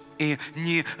March. И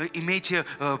не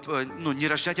не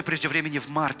рождайте прежде времени в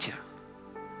марте.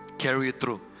 Carry it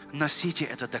through. Носите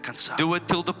это до конца. Do it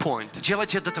till the point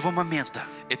Делайте до того момента,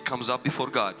 it comes up before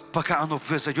God пока оно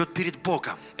взойдет перед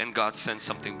Богом, and God sends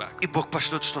something back. и Бог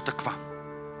пошлет что-то к вам.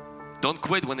 Don't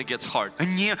quit when it gets hard.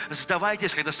 Не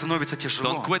сдавайтесь, когда становится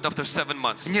тяжело. Don't quit after 7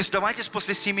 months. Не сдавайтесь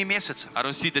после 7 месяцев. I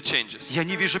don't see the changes. Я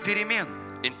не вижу перемен.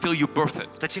 Until you birth it,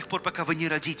 До тех пор, пока вы не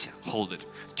родите. hold it.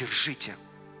 Держите.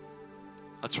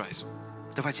 Let's rise.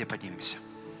 Давайте поднимемся.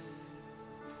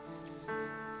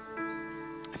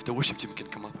 If the worship team can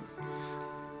come up.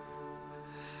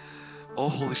 Oh,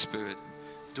 Holy Spirit,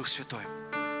 Дух Святой,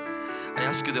 I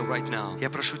ask you that right now, Я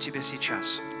прошу Тебя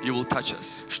сейчас, you will touch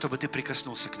us. чтобы Ты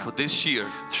прикоснулся к For нам, this year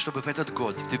чтобы в этот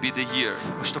год, to be the year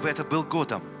чтобы это был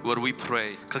годом, where we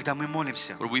pray, когда мы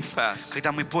молимся, where we fast,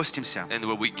 когда мы постимся and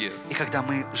where we give. и когда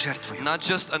мы жертвуем. Not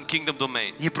just on kingdom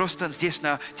domain. Не просто здесь,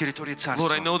 на территории Lord,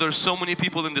 Царства. I know there's so many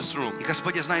people in this room. И,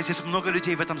 Господь, я знаю, здесь много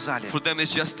людей в этом зале. For them,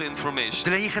 it's just the information.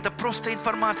 Для них это просто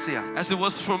информация, As it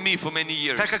was for me for many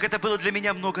years. так как это было для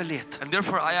меня много лет. And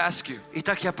therefore, I ask you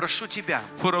Итак, я прошу Тебя,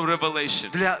 for a revelation.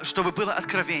 чтобы было I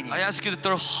откровение. ask you that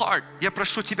their heart Я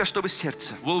прошу Тебя, чтобы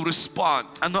сердце, will respond,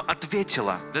 оно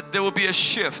ответило, that there will be a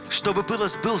shift чтобы был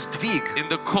сдвиг in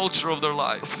the culture of their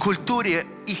life. в культуре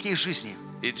их жизни.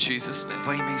 In Jesus' name.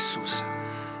 Во имя Иисуса.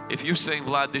 If you're saying,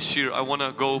 Vlad, this year I want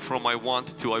to go from I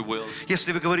want to I will.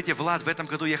 Если вы говорите, Влад, в этом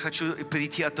году я хочу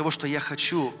перейти от того, что я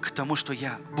хочу, к тому, что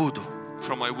я буду.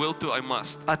 From I will to I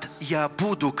must. От я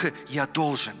буду к я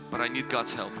должен. But I need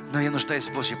God's help. Но я нуждаюсь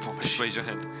в Божьей Just помощи. raise your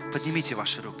hand. Поднимите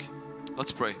ваши руки.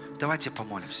 Let's pray. Давайте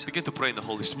помолимся. Begin to pray in the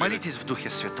Holy Spirit. Молитесь в Духе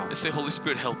Святом. And say, Holy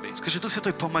Spirit, help me. Скажи, Дух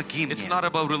Святой, помоги It's мне. not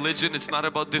about religion. It's not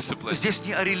about discipline. Здесь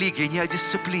не о религии, не о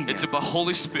дисциплине. It's about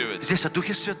Holy Spirit Здесь о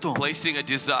Духе Святом, placing a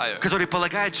desire который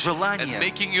полагает and желание.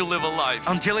 making you live a life.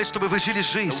 Он делает, чтобы вы жили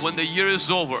And жизнь. when the year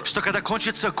is over, Что когда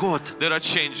кончится год, there are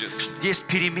changes есть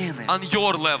перемены. on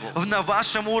your level, На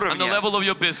вашем on the уровне. level of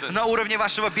your business, На уровне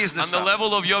вашего on the бизнеса.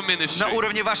 level of your На ministry,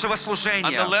 уровне вашего on the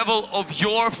служения. level of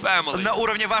your family, На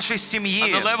уровне вашей on the семьи.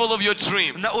 level of your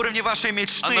dream, На уровне вашей on the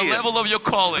мечты. level of your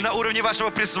calling, На уровне вашего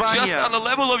just on призвания. the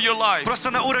level of your life.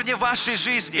 Просто на уровне вашей It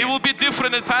жизни. will be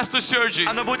different than Pastor Sergi's.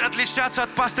 Оно будет отличаться от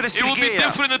пастора It will be Сергея.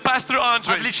 different than Pastor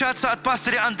Andres. Отличаться от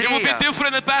пастора It will be Андрея.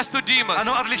 different than Pastor Demas.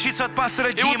 Оно отличится от пастора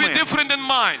It will be Димы. different than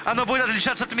mine. Оно будет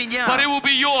отличаться от меня. But it will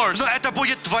be yours. Но это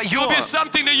будет It will твое. be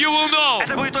something that you will know.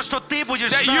 Это будет то, что ты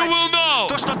будешь That you will знать. know.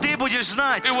 То, что ты будешь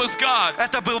знать. It was God.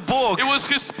 Это был Бог. It was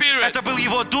His Spirit. Это был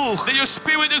Его Дух. That your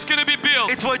spirit is going to be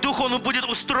built. И твой Дух, Он будет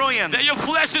устроен. That your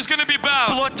flesh is going to be bound.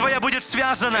 Плоть твоя будет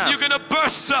связана. You're going to birth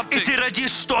И something ты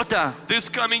родишь что-то this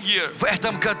coming year. в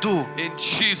этом году. In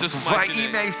Jesus' Во mighty name.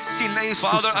 имя сильное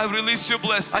Father, I Иисуса. release your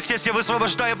blessing. Отец, я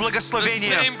высвобождаю The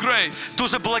благословение. same grace Ту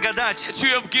же благодать, that you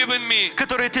have given me.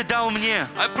 которую ты дал мне.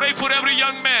 I pray for every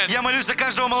young man. Я молюсь за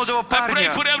каждого молодого I pray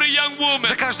парня. for every young woman.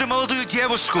 За каждую молодую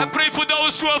девушку. I pray for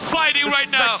those who are fighting right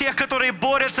За now. тех, которые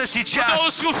борются For сейчас.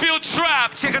 those who feel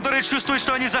trapped. Те, которые чувствуют,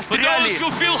 что они For those застряли. who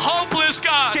feel hopeless,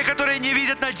 God. Те, которые не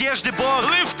видят надежды, Бог.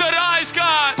 Lift their eyes,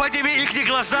 God. Подними их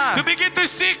глаза, To begin to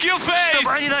seek your чтобы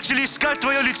face. они начали искать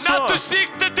Твое Not лицо. to seek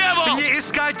the devil. Не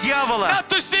искать дьявола, Not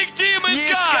to seek demons, не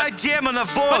God. искать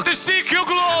демонов, Бог, But to seek your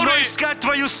но glory. искать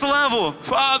Твою славу.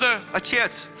 Father,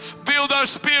 Отец, build our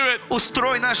spirit.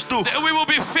 устрой наш дух, That we will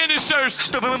be finishers.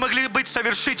 чтобы мы могли быть There's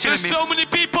совершителями. so many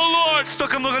people, Lord,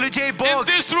 Столько много людей, in Бог,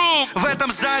 this room. в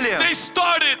этом зале. They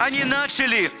started, Они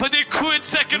начали, but they quit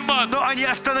second month. но они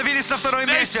остановились на второй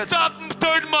They месяц. stopped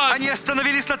third month. Они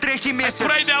остановились на третий месяц.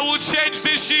 Pray that will change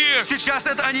this year. Сейчас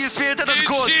они изменят этот In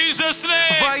год. Jesus'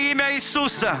 Во name. имя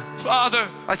Иисуса. Father,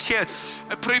 Отец,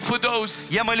 I pray for those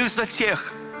я молюсь за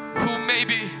тех, who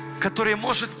maybe которые,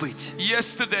 может быть,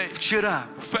 yesterday вчера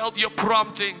felt your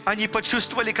prompting они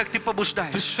почувствовали, как ты to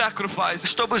побуждаешь, sacrifice,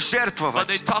 чтобы but they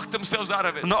жертвовать, talked themselves out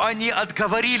of it. но они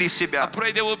отговорили I себя.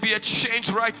 pray there will be a change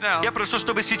right now. Я прошу,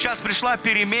 чтобы сейчас пришла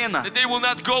перемена, That they will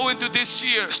not go into this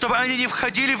year чтобы они не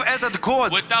входили в этот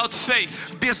год without faith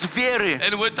без веры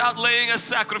and without laying a и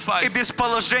sacrifice без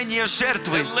положения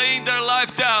жертвы, and laying their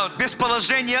life down без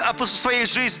положения своей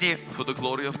жизни for the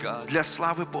glory of God. для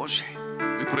славы Божьей.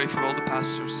 We pray for all the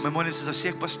pastors. Мы молимся за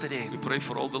всех пастырей, We pray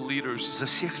for all the leaders. за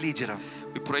всех лидеров,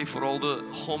 We pray for all the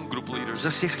home group за leaders.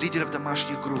 всех лидеров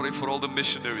домашних We групп, pray for all the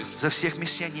missionaries, за всех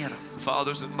миссионеров,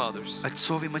 fathers and mothers.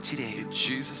 отцов и матерей, In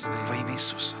Jesus' во name, имя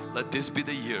Иисуса. let this be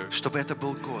the year Чтобы это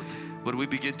был год, when we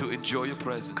begin to enjoy your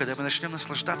когда presence мы начнем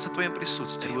наслаждаться Твоим and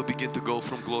присутствием. we'll begin to go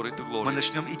from glory to Мы glory,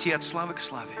 начнем идти от славы к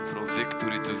славе, from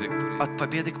victory to victory. от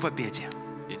победы к победе,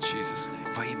 In Jesus'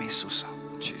 name. во имя Иисуса,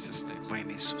 In Jesus' name. во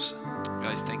имя Иисуса.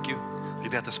 Guys, thank you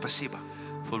Ребята, спасибо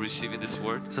for receiving this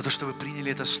word. за то, что вы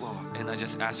приняли это слово. And I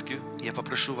just ask you Я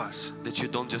попрошу вас, that you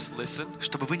don't just listen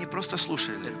чтобы вы не просто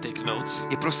слушали and take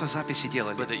notes, и просто записи but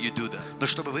делали, that you do that. но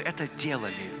чтобы вы это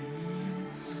делали.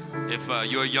 If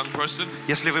you're a young person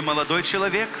Если вы молодой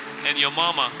человек, and your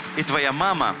mama и твоя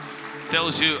мама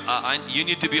tells you you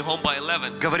need to be home by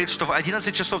 11. говорит, что в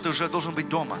 11 часов ты уже должен быть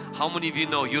дома. How many of you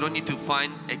know you don't need to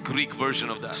find a Greek version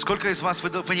of that? Сколько из вас вы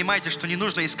понимаете, что не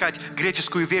нужно искать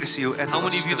греческую версию How этого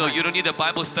many of you know you сказания? don't need a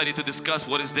Bible study to discuss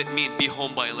what does that mean, be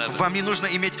home by 11? Вам не нужно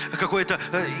иметь какой-то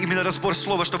именно разбор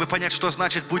слова, чтобы понять, что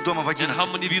значит «будь дома в And how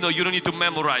 11». many of you know you don't need to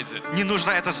memorize it? Не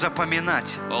нужно это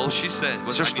запоминать. All she said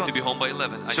was, Всё, I что- need to be home by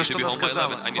 11. I всё, need to что be она home by 11.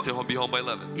 сказала. I need to be home by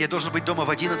 11. Я должен быть дома в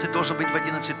 11, должен быть в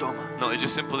 11 дома. No, it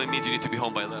just simply means you need to be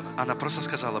home by 11. Она просто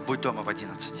сказала «будь дома в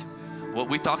 11». What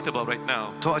we talked about right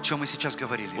now, То, о чем мы сейчас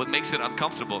говорили, what makes it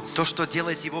uncomfortable то, что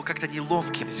делает его как-то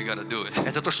неловким, is you gotta do it.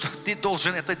 это то, что ты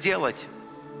должен это делать.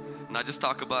 Not just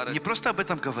talk about Не it, просто об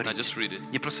этом not говорить, just read it,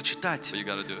 не просто читать, but you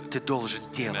gotta do it. ты должен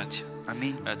делать.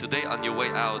 Аминь. Today on your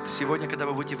way out, Сегодня, когда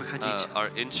вы будете выходить,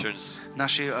 our interns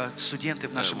наши студенты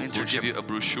в нашем will give you интерншипе, a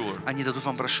brochure. они дадут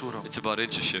вам брошюру. It's about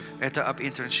internship. Это об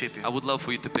интерншипе. I would love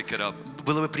for you to pick it up.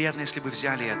 Было бы приятно, если бы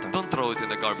взяли это. Don't throw it in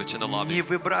the garbage in the lobby. Не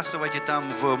выбрасывайте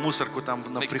там в мусорку, там в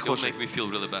It'll прихожей, make me feel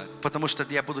really bad. потому что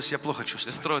я буду себя плохо Just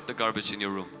чувствовать. throw it in the garbage in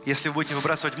your room. Если вы будете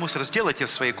выбрасывать мусор, сделайте в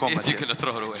своей If you're комнате. gonna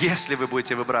throw it away. Если вы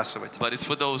будете выбрасывать. But it's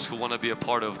for those who want to be a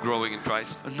part of growing in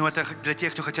Christ. Но это для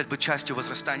тех, кто хотят быть частью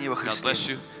возрастания во God Христе. bless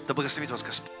you. Да благословит вас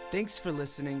Господь. Thanks for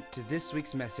listening to this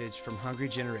week's message from Hungry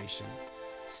Generation.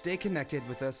 Stay connected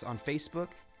with us on Facebook,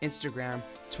 Instagram,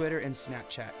 Twitter, and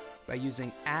Snapchat by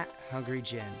using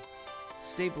 @HungryGen.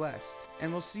 Stay blessed,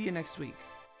 and we'll see you next week.